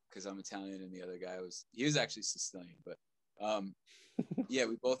 because I'm Italian and the other guy was actually Sicilian, but yeah,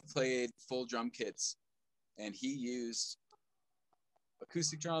 we both played full drum kits, and he used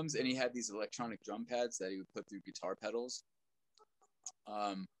acoustic drums, and he had these electronic drum pads that he would put through guitar pedals.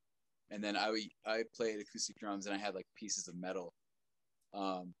 And then I played acoustic drums, and I had like pieces of metal.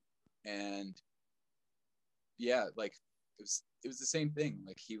 And yeah, like it was the same thing.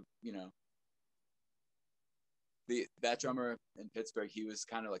 Like he, that drummer in Pittsburgh, he was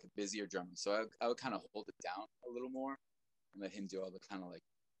kind of like a busier drummer, so I would kind of hold it down a little more and let him do all the kind of like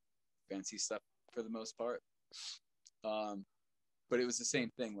fancy stuff for the most part. But it was the same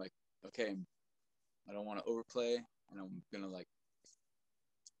thing. Like, okay, I don't want to overplay, and I'm gonna like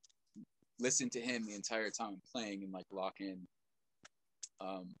listen to him the entire time I'm playing and like lock in.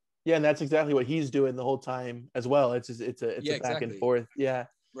 Yeah, and that's exactly what he's doing the whole time as well. It's a back and forth. Yeah,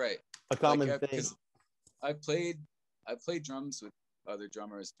 right. A common thing. Because I played drums with other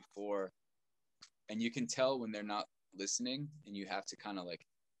drummers before, and you can tell when they're not listening, and you have to kind of like,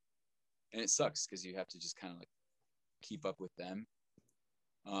 and it sucks because you have to just kind of like keep up with them.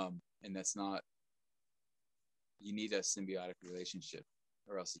 And that's not, you need a symbiotic relationship,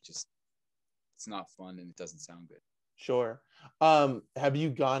 or else it's not fun and it doesn't sound good. Sure. Have you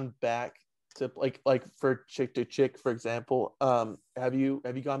gone back to like for Chick to Chick, for example? Have you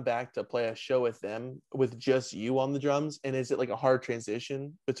gone back to play a show with them with just you on the drums? And is it like a hard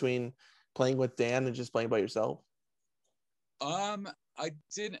transition between playing with Dan and just playing by yourself? I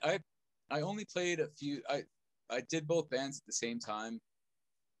only played a few. I did both bands at the same time.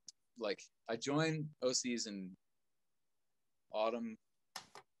 Like, I joined OCs in autumn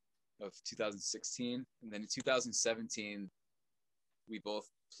of 2016, and then in 2017 we both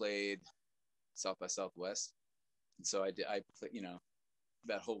played South by Southwest, and so I played,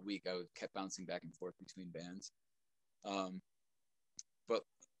 that whole week I kept bouncing back and forth between bands. But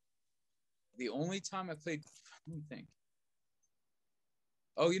the only time I played, let me think.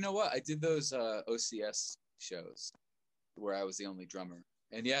 Oh, you know what? I did those OCS shows where I was the only drummer,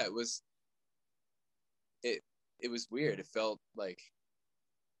 and yeah, it was weird. It felt like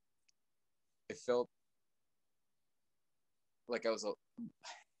I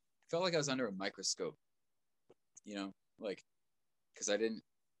was under a microscope, like, because I didn't,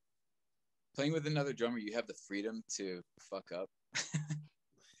 playing with another drummer, you have the freedom to fuck up.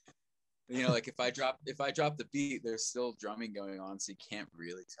 Like if I drop the beat, there's still drumming going on, so you can't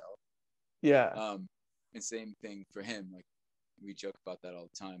really tell. Yeah. And same thing for him. Like, we joke about that all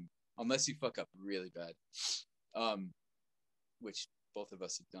the time, unless you fuck up really bad, which both of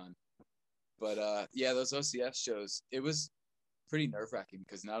us have done. But yeah, those OCS shows, it was pretty nerve-wracking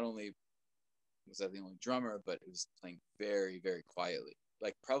because not only was I the only drummer, but it was playing very, very quietly.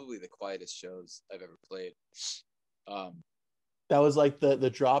 Like, probably the quietest shows I've ever played. That was like the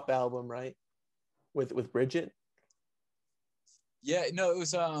Drop album, right? With Bridget. Yeah, no, it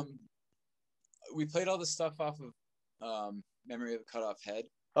was we played all the stuff off of Memory of a Cut Off Head.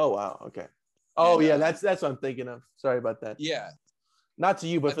 Oh wow, okay. Oh, and, yeah, that's what I'm thinking of. Sorry about that. Yeah. Not to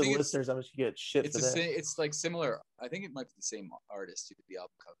you, I but for the think listeners, I'm just gonna get shit it's for a that. it's like similar. I think it might be the same artist who did the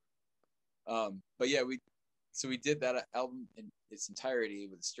album cover. But yeah, we did that album in its entirety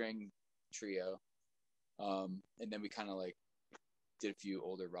with a string trio. And then we kind of like did a few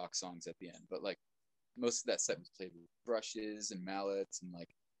older rock songs at the end, but like most of that set was played with brushes and mallets, and like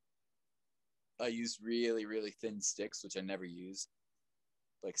I used really, really thin sticks, which I never used,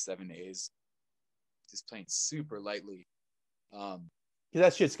 like 7/8, just playing super lightly.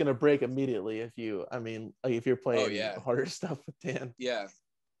 That shit's gonna break immediately if you, I mean, like if you're playing yeah, harder stuff with Dan. yeah,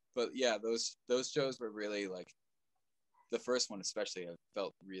 but yeah, those shows were really like the first one, especially. I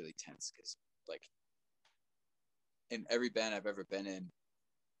felt really tense because like in every band I've ever been in,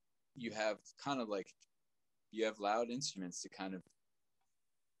 you have kind of like you have loud instruments to kind of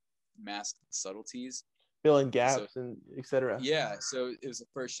mask subtleties. Filling So gaps and etc. yeah, so it was the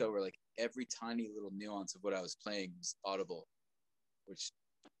first show where like every tiny little nuance of what I was playing was audible, which,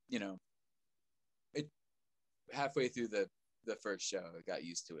 you know, it halfway through the first show I got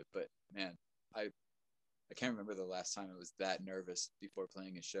used to it, but man, I can't remember the last time I was that nervous before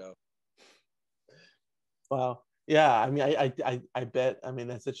playing a show. Wow. Yeah, I mean, I bet. I mean,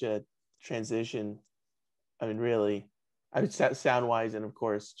 that's such a transition. I mean, really, I would sound wise, and of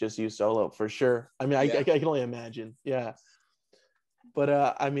course, just you solo for sure. I mean, Yeah. I can only imagine. Yeah, but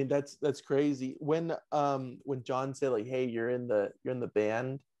I mean, that's crazy. When John said like, "Hey, you're in the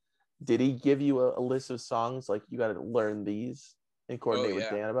band," did he give you a list of songs like you got to learn these and Oh coordinate with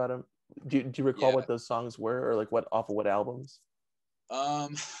yeah. Dan about them? Do you recall Yeah. what those songs were, or like what off of what albums?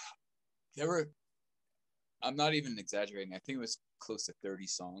 There were, I'm not even exaggerating, I think it was close to 30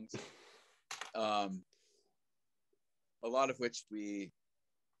 songs. A lot of which we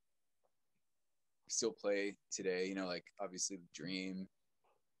still play today, you know, like obviously The Dream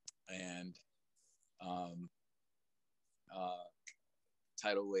and um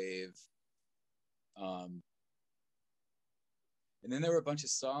Tidal Wave. And then there were a bunch of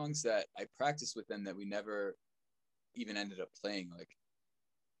songs that I practiced with them that we never even ended up playing, like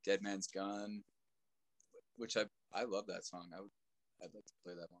Dead Man's Gun, which I love that song. I'd like to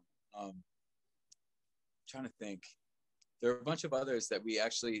play that one. Trying to think. There are a bunch of others that we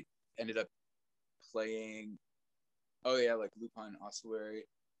actually ended up playing. Oh yeah, like Lupine Ossuary.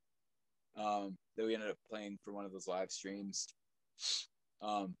 That we ended up playing for one of those live streams.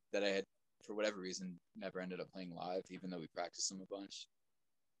 That I had, for whatever reason, never ended up playing live, even though we practiced them a bunch.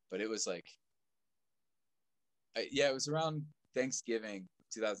 But it was like, it was around Thanksgiving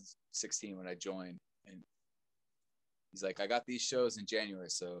 2016 when I joined, and he's like, I got these shows in January,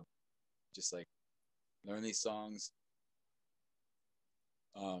 so just like learn these songs,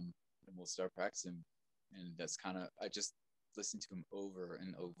 and we'll start practicing. And that's kind of, I just listened to him over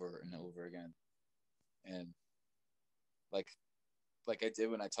and over and over again, and like I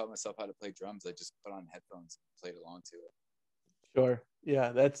did when I taught myself how to play drums, I just put on headphones and played along to it. Sure.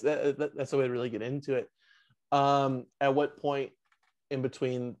 Yeah, that's the way to really get into it. At what point in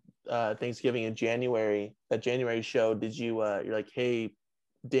between Thanksgiving and January, that January show, did you you're like, hey,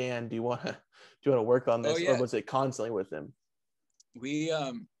 Dan, do you want to work on Oh this, or yeah, was it constantly with him? we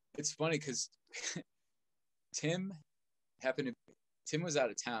it's funny because Tim Tim was out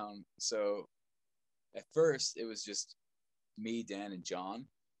of town, so at first it was just me, Dan, and John,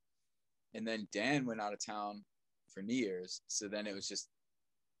 and then Dan went out of town for New Year's, so then it was just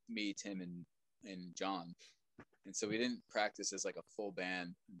me, Tim, and John, and so we didn't practice as like a full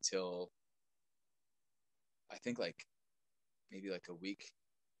band until I think like maybe like a week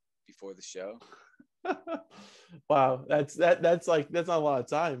before the show. Wow, that's like that's not a lot of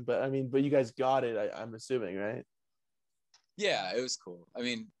time, but I mean, but you guys got it. I'm assuming, right? Yeah, it was cool. I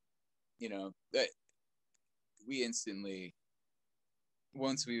mean, you know, that we instantly,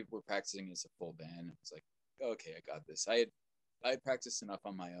 once we were practicing as a full band, it was like, okay, I got this. I had practiced enough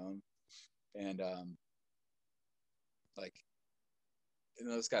on my own, and like, and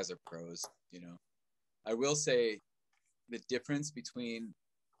those guys are pros. You know, I will say the difference between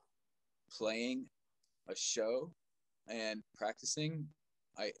playing a show and practicing,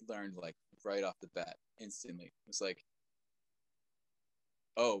 I learned like right off the bat instantly. It was like,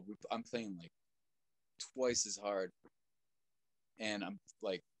 oh, I'm playing like twice as hard, and I'm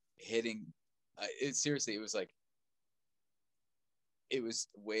like hitting. Seriously, it was like, it was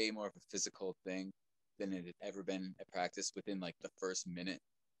way more of a physical thing than it had ever been at practice within like the first minute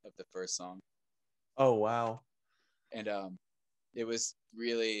of the first song. Oh wow. And it was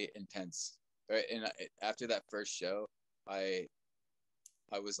really intense. Right, and after that first show, I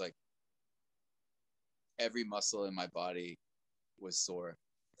was like, every muscle in my body was sore.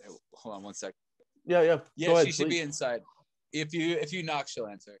 Hold on one sec. Yeah, yeah. Yeah, Go she ahead, should please. be inside. If you knock, she'll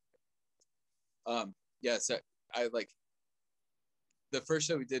answer. Yeah, so I like the first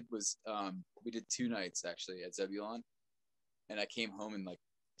show we did was we did 2 nights actually at Zebulon, and I came home and like,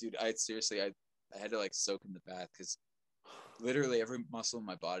 dude, I had to like soak in the bath because literally every muscle in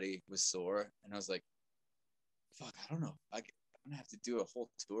my body was sore, and I was like, fuck, I don't know, I'm gonna have to do a whole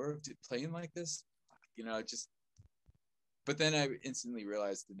tour of playing like this, just. But then I instantly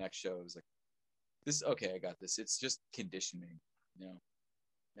realized the next show I was like, this okay, I got this. It's just conditioning,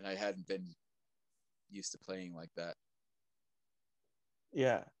 and I hadn't been used to playing like that.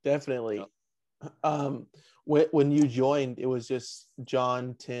 Yeah, definitely. When you joined, it was just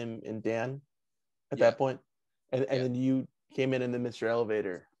John, Tim, and Dan at that point, and then you came in the Mr.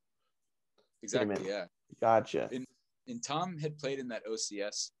 Elevator. Exactly. Yeah. Gotcha. And Tom had played in that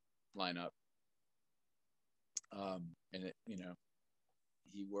OCS lineup, and it,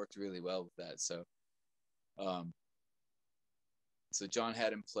 he worked really well with that. So, so John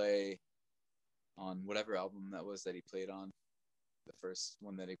had him play on whatever album that was that he played on, the first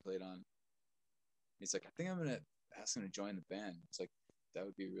one that he played on. He's like, I think I'm gonna ask him to join the band. It's like, that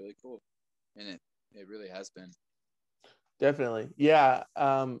would be really cool, and it really has been. Definitely, yeah.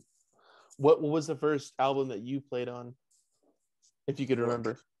 What was the first album that you played on, if you could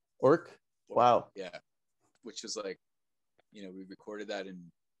remember? Orc? Wow. Yeah, which was like, we recorded that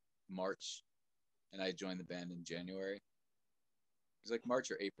in March, and I joined the band in January. It was like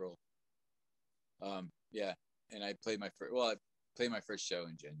March or April. Yeah, and I played my first show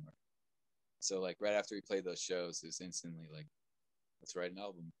in January. So like right after we played those shows, it was instantly like, let's write an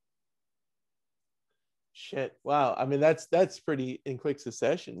album. Shit! Wow. I mean, that's pretty in quick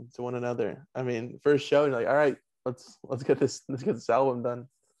succession to one another. I mean, first show, you're like, all right, let's get this album done.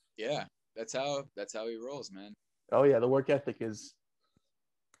 Yeah, that's how he rolls, man. Oh yeah, the work ethic is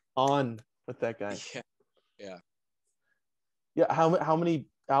on with that guy. Yeah. How many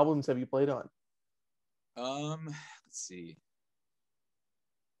albums have you played on? Let's see.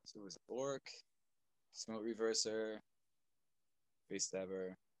 So it was Orc, Smoke Reverser, Face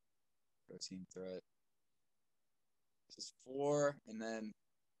Stabber, Protein Threat. This is 4, and then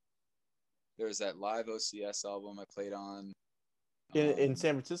there was that live OCS album I played on. In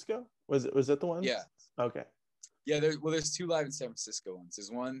San Francisco? Was that the one? Yeah. Okay. Yeah, there's 2 live in San Francisco ones.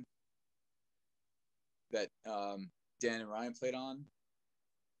 There's one that Dan and Ryan played on,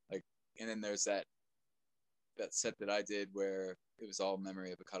 like, and then there's that set that I did where it was all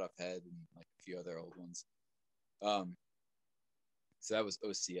Memory of a Cut Off Head and like a few other old ones. So that was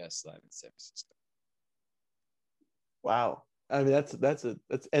OCS live in San Francisco. Wow. I mean, that's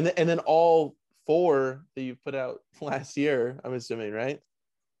and then all 4 that you put out last year, I'm assuming, right?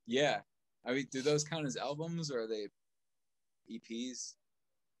 Yeah. I mean, do those count as albums or are they EPs?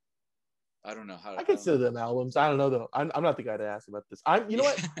 I don't know how. I consider them albums. I don't know though. I'm not the guy to ask about this. You know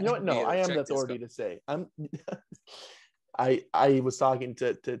what? No, I am the authority to say. I was talking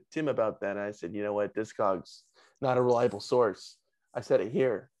to Tim about that, and I said, you know what, Discogs not a reliable source. I said it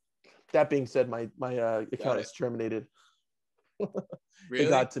here. That being said, my account is terminated. Really? It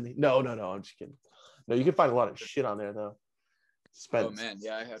got to me. No, I'm just kidding. No, you can find a lot of shit on there though. Oh man,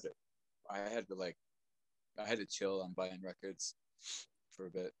 yeah, I had to chill on buying records for a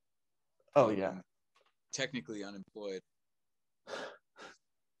bit. Oh yeah. I'm technically unemployed.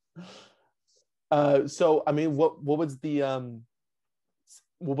 So I mean, what was the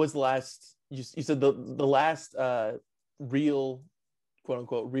last? You said the last real, quote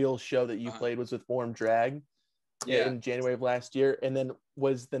unquote, real show that you played was with Warm Drag. Yeah. In January of last year, and then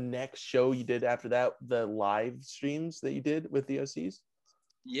was the next show you did after that the live streams that you did with the OCs?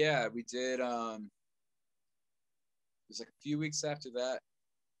 Yeah, we did. It was like a few weeks after that.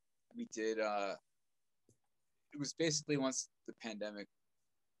 We did. It was basically once the pandemic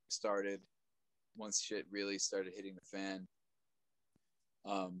started, once shit really started hitting the fan,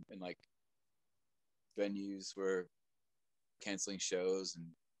 and like venues were canceling shows, and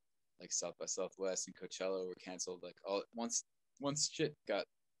like South by Southwest and Coachella were canceled. Like all once shit got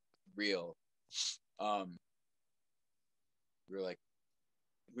real,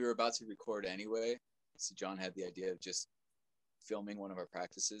 we were about to record anyway. So John had the idea of just filming one of our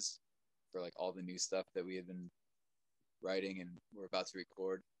practices for like all the new stuff that we had been writing and we're about to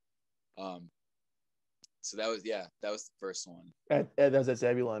record. So that was the first one. That was at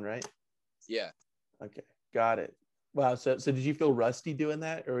Zebulon, right? Yeah. Okay, got it. Wow. So did you feel rusty doing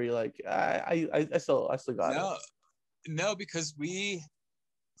that, or were you like, I still got it? No, because we,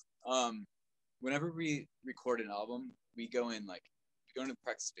 whenever we record an album, we go into the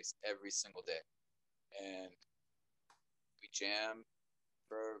practice space every single day, and we jam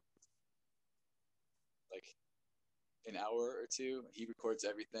for like an hour or two. He records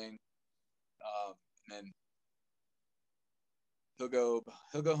everything, and then he'll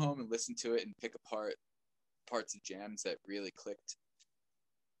go home and listen to it and pick apart parts of jams that really clicked.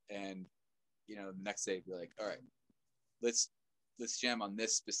 And the next day be like, all right, let's jam on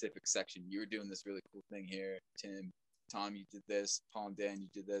this specific section. You were doing this really cool thing here, Tom, you did this, Paul and Dan, you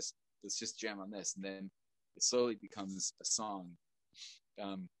did this. Let's just jam on this, and then it slowly becomes a song.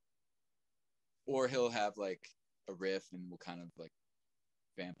 Or he'll have like a riff, and we'll kind of like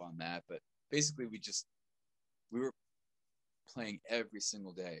vamp on that. But basically, we were playing every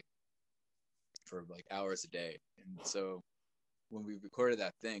single day for like hours a day, and so when we recorded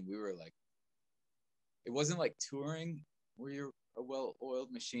that thing, we were like, it wasn't like touring where you're a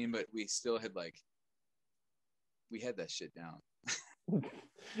well-oiled machine, but we still had we had that shit down.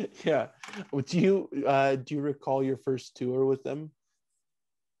 Yeah. Do you recall your first tour with them?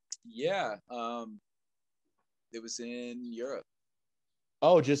 Yeah. It was in Europe.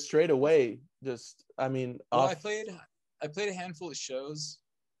 Oh, just straight away. Just, I mean, well, I played a handful of shows,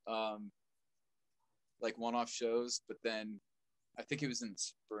 like one-off shows, but then I think it was in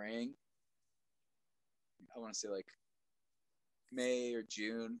spring. I want to say like May or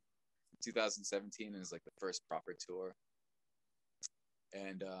June 2017 is like the first proper tour.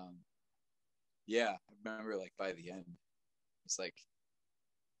 And yeah, I remember like by the end, it's like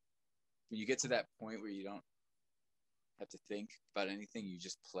when you get to that point where you don't have to think about anything, you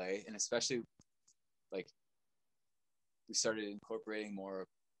just play. And especially like we started incorporating more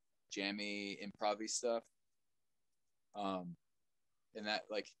jammy improv-y stuff. And that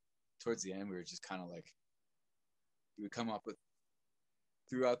like towards the end, we were just kind of like, we would come up with,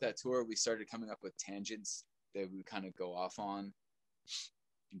 throughout that tour, we started coming up with tangents that we would kind of go off on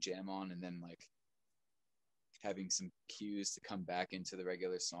and jam on, and then like having some cues to come back into the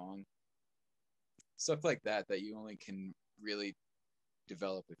regular song. Stuff like that you only can really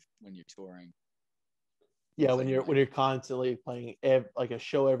develop when you're touring. Yeah, when you're constantly playing like a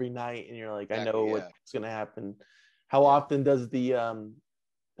show every night, and you're like, exactly, I know what's gonna happen. How often does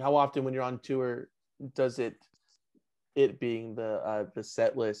how often when you're on tour does it being the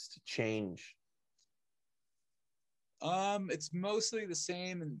set list change? It's mostly the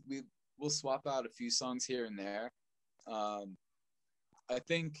same, and we'll swap out a few songs here and there. I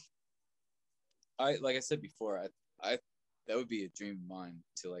think like I said before, I that would be a dream of mine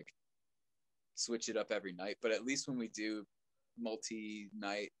to like switch it up every night. But at least when we do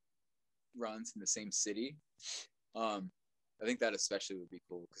multi-night runs in the same city, I think that especially would be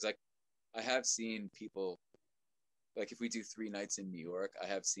cool, because I have seen people, like if we do 3 nights in New York, I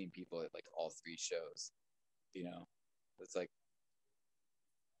have seen people at like all 3 shows. It's like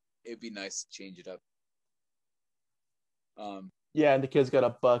it'd be nice to change it up. Yeah, and the kid's got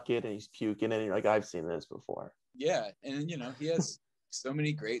a bucket and he's puking, and you're like, I've seen this before. Yeah, and he has so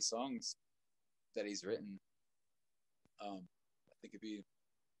many great songs that he's written. I think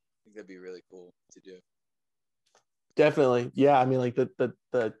that'd be really cool to do. Definitely, yeah. I mean, like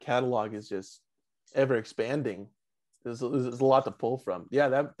the catalog is just ever expanding. There's a lot to pull from. Yeah,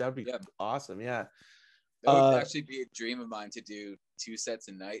 that'd be awesome. Yeah, that would actually be a dream of mine, to do 2 sets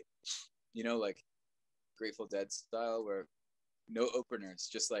a night. Like Grateful Dead style, where no openers,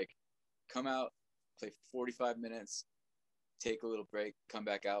 just like come out, play 45 minutes, take a little break, come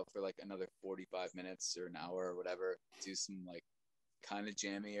back out for like another 45 minutes or an hour or whatever, do some like kind of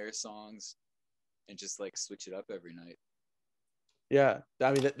jammier songs, and just like switch it up every night. Yeah,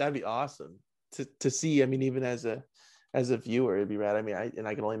 I mean that'd be awesome to see. I mean, even as a viewer, it'd be rad. I mean, I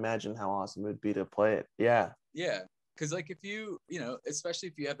can only imagine how awesome it would be to play it. Yeah, because like if you especially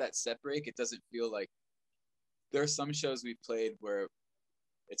if you have that set break, it doesn't feel like, there are some shows we've played where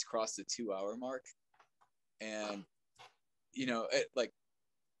it's crossed the 2-hour mark, and it like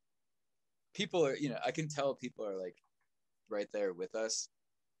people are, I can tell people are like right there with us,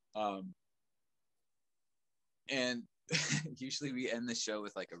 and usually we end the show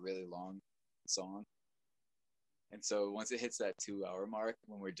with like a really long song, and so once it hits that 2-hour mark,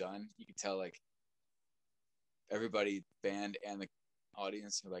 when we're done, you can tell like everybody, band and the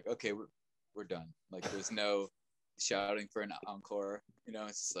audience, are like, okay, we're done. Like there's no shouting for an encore.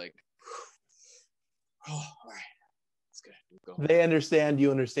 It's just like, oh, all right, it's good. We'll go. They understand, you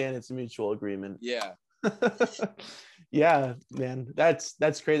understand. It's a mutual agreement. Yeah. Yeah, man, that's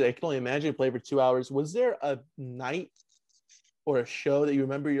crazy. I can only imagine you play for 2 hours. Was there a night or a show that you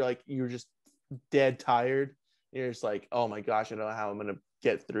remember you're just dead tired, and you're just like, oh my gosh, I don't know how I'm gonna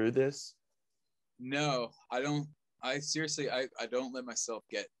get through this? No, I don't. I seriously, I don't let myself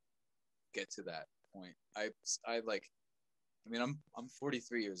get to that point. I mean, I'm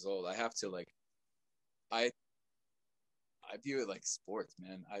 43 years old. I have to like, I I view it like sports,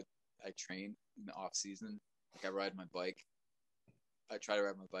 man. I train in the off season. Like I ride my bike. I try to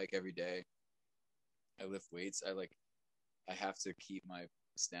ride my bike every day. I lift weights. I have to keep my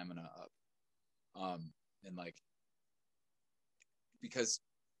stamina up. And like, because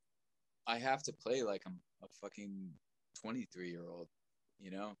I have to play like I'm a fucking 23-year-old,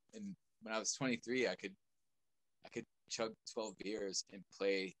 you know? And when I was 23, I could chug 12 beers and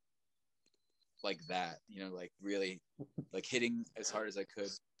play like that, you know, like really like hitting as hard as I could,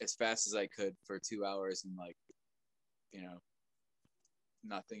 as fast as I could for 2 hours, and like, you know,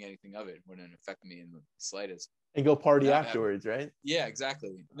 not think anything of it. Wouldn't affect me in the slightest. And go party afterwards, right? Yeah,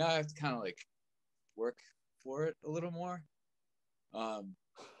 exactly. Now I have to kind of like work for it a little more.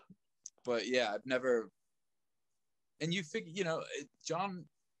 But yeah, I've never, and you figure, you know, John,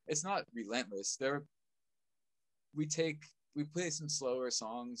 it's not relentless. We play some slower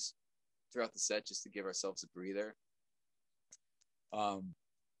songs throughout the set just to give ourselves a breather.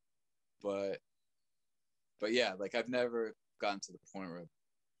 But yeah, like I've never gotten to the point where I'm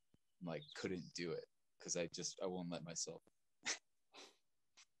like couldn't do it because I won't let myself.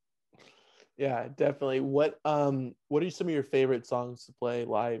 Yeah, definitely. What are some of your favorite songs to play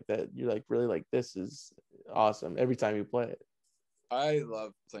live that you're like really like, this is awesome every time you play it? I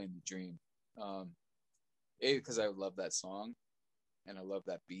love playing The Dream. Because I love that song and I love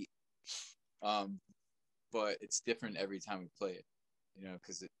that beat. But it's different every time we play it, you know,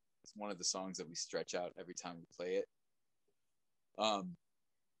 because it's one of the songs that we stretch out every time we play it.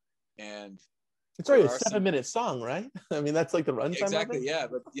 And it's already a 7-minute song, right? I mean, that's like the runtime. Exactly, yeah.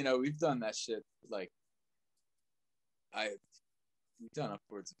 But you know, we've done that shit like we've done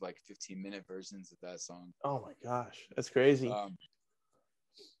upwards of like 15-minute versions of that song. Oh my gosh, that's crazy.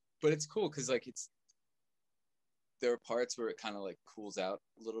 But it's cool because like there are parts where it kind of like cools out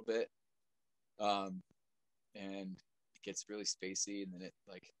a little bit, and it gets really spacey, and then it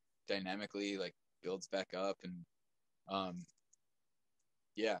like dynamically like builds back up, and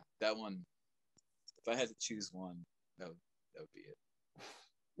yeah, that one. If I had to choose one, that would be it.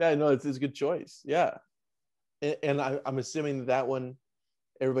 Yeah, no, it's a good choice. Yeah, and I'm assuming that one,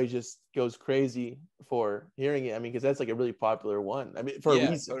 everybody just goes crazy for hearing it. I mean, because that's like a really popular one. I mean, for a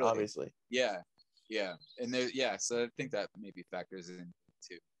reason, totally. Obviously. Yeah, and so I think that maybe factors in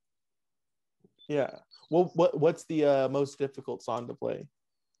too. Yeah. Well, what's the most difficult song to play?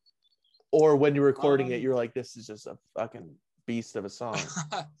 Or when you're recording it, you're like, this is just a fucking beast of a song.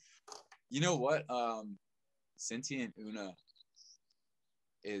 You know what? Sentient Una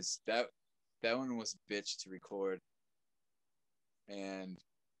is that one was a bitch to record, and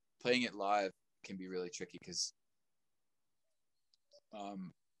playing it live can be really tricky because,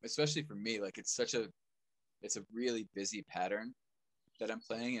 especially for me, like it's a really busy pattern that I'm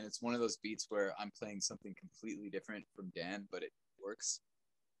playing, and it's one of those beats where I'm playing something completely different from Dan, but it works,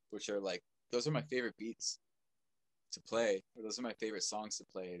 which are like, those are my favorite beats to play, or those are my favorite songs to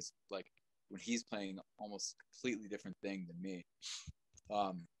play, is like when he's playing almost completely different thing than me.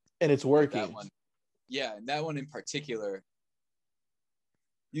 And it's working. That one, yeah, and that one in particular,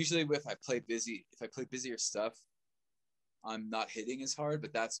 usually if I play busier stuff, I'm not hitting as hard,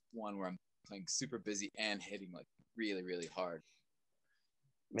 but that's one where I'm playing super busy and hitting like really, really hard.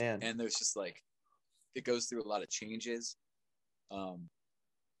 Man. And there's just like, it goes through a lot of changes. But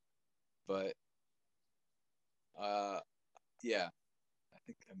yeah, I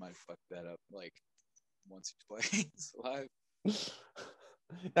think I might have fucked that up like once or twice live.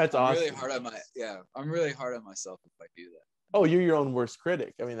 That's awesome. I'm really hard on myself if I do that. Oh, you're your own worst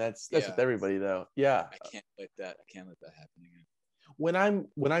critic. I mean, that's with everybody though. Yeah. I can't let that happen again. When I'm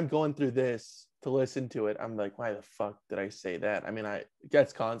going through this to listen to it, I'm like, why the fuck did I say that? I mean,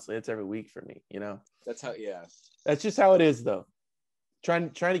 that's constantly, it's every week for me, you know? That's how, yeah. That's just how it is though.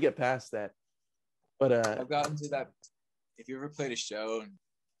 Trying to get past that. But I've gotten to that. If you ever played a show and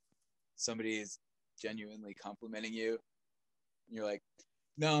somebody is genuinely complimenting you, and you're like,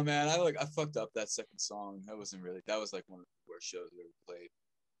 no man, I fucked up that second song. That was like one of the worst shows I ever played.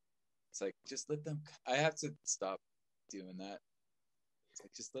 It's like, just let them, I have to stop doing that. It's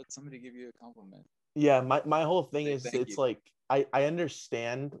like, just let somebody give you a compliment. Yeah, my whole thing is, it's like, I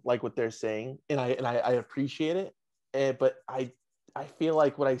understand like what they're saying, and I appreciate it, but I feel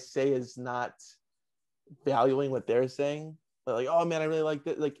like what I say is not valuing what they're saying. But like, oh man, I really like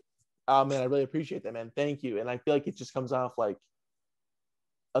that. Like, oh man, I really appreciate that, man. Thank you. And I feel like it just comes off like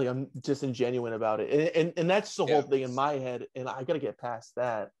I'm disingenuous about it, and that's the whole thing in my head, and I gotta get past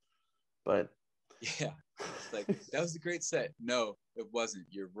that. But yeah, like, that was a great set. No, it wasn't.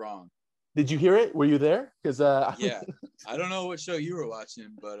 You're wrong. Did you hear it? Were you there? Because yeah, I don't know what show you were watching,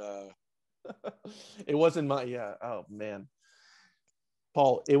 but it wasn't my. Yeah. Oh man.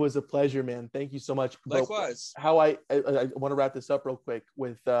 Paul, it was a pleasure, man. Thank you so much. Likewise. How I want to wrap this up real quick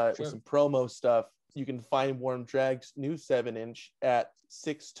with Sure. with some promo stuff. You can find Warm Drag's new 7-inch at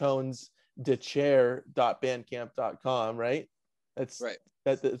sixtonesdechair.bandcamp.com, right? That's right.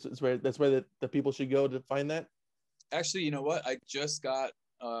 That's where the people should go to find that. Actually, you know what? I just got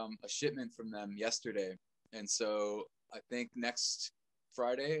a shipment from them yesterday, and so I think next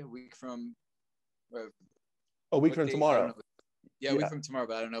Friday, a week from tomorrow. Yeah, a week from tomorrow,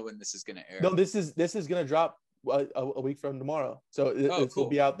 but I don't know when this is gonna air. No, this is gonna drop a week from tomorrow, so it will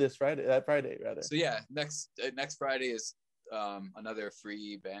be out this Friday. That Friday, rather. So yeah, next Friday is another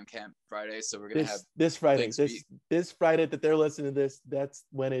free Bandcamp Friday. So we're gonna have this Friday. This Friday that they're listening to this. That's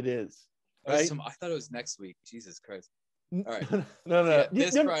when it is. Right? I thought it was next week. Jesus Christ! All right. No. Yeah,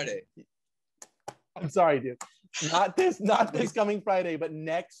 this Friday. I'm sorry, dude. Not this coming Friday, but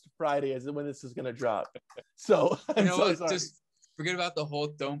next Friday is when this is gonna drop. So I'm so sorry. Just forget about the whole.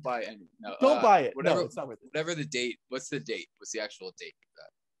 Don't buy any. No, don't buy it. Whatever, no, it's not worth it. Whatever the date. What's the date? What's the actual date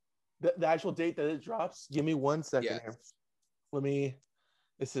of that? The actual date that it drops. Give me 1 second here. Let me.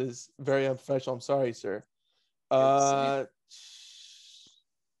 This is very unprofessional. I'm sorry, sir. I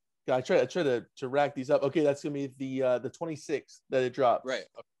try to rack these up. Okay, that's gonna be the 26th that it drops. Right.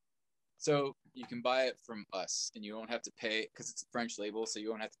 Okay. So you can buy it from us, and you won't have to pay because it's a French label, so you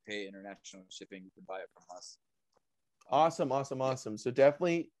won't have to pay international shipping. You can buy it from us. Awesome. So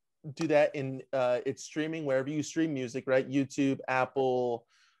definitely do that. In it's streaming wherever you stream music, right? YouTube, Apple,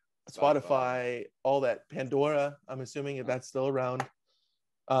 Spotify, all that. Pandora, I'm assuming, if that's still around.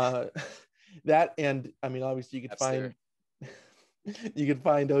 That, and I mean, obviously you can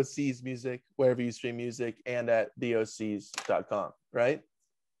find OC's music wherever you stream music and at theocs.com, right?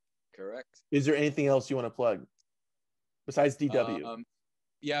 Correct. Is there anything else you want to plug besides DW?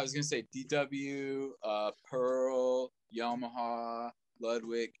 Yeah, I was gonna say DW, Pearl, Yamaha,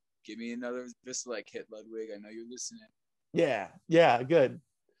 Ludwig. Give me another just like hit Ludwig. I know you're listening. Yeah, good.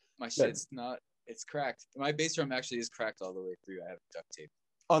 My shit's not. It's cracked. My bass drum actually is cracked all the way through. I have duct tape.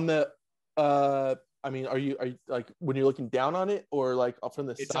 On the I mean, are you like when you're looking down on it or like from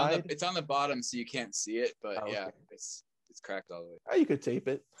the side? It's on the bottom, so you can't see it. But yeah, it's cracked all the way. Oh, you could tape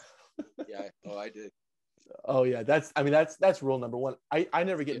it. Yeah. Oh, I did. Oh yeah, that's rule number one. I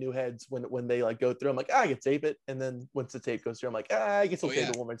never get new heads when they like go through. I'm like, I can tape it, and then once the tape goes through, I'm like, I guess I'll tape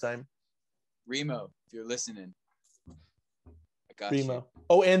it one more time. Remo, if you're listening, I got Remo. you.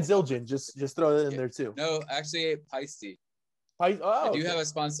 Oh, and Zildjian, just throw it in there too. No, actually, Pisces. I do have a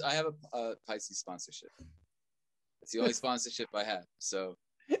sponsor. I have a Pisces sponsorship. It's the only sponsorship I have. So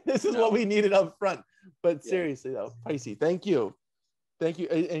this is what we needed up front. But seriously though, Pisces, thank you,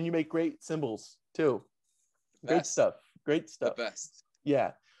 and you make great cymbals too. Great stuff. The best.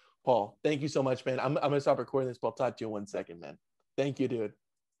 Yeah. Paul, thank you so much, man. I'm gonna stop recording this, but I'll talk to you in 1 second, man. Thank you, dude.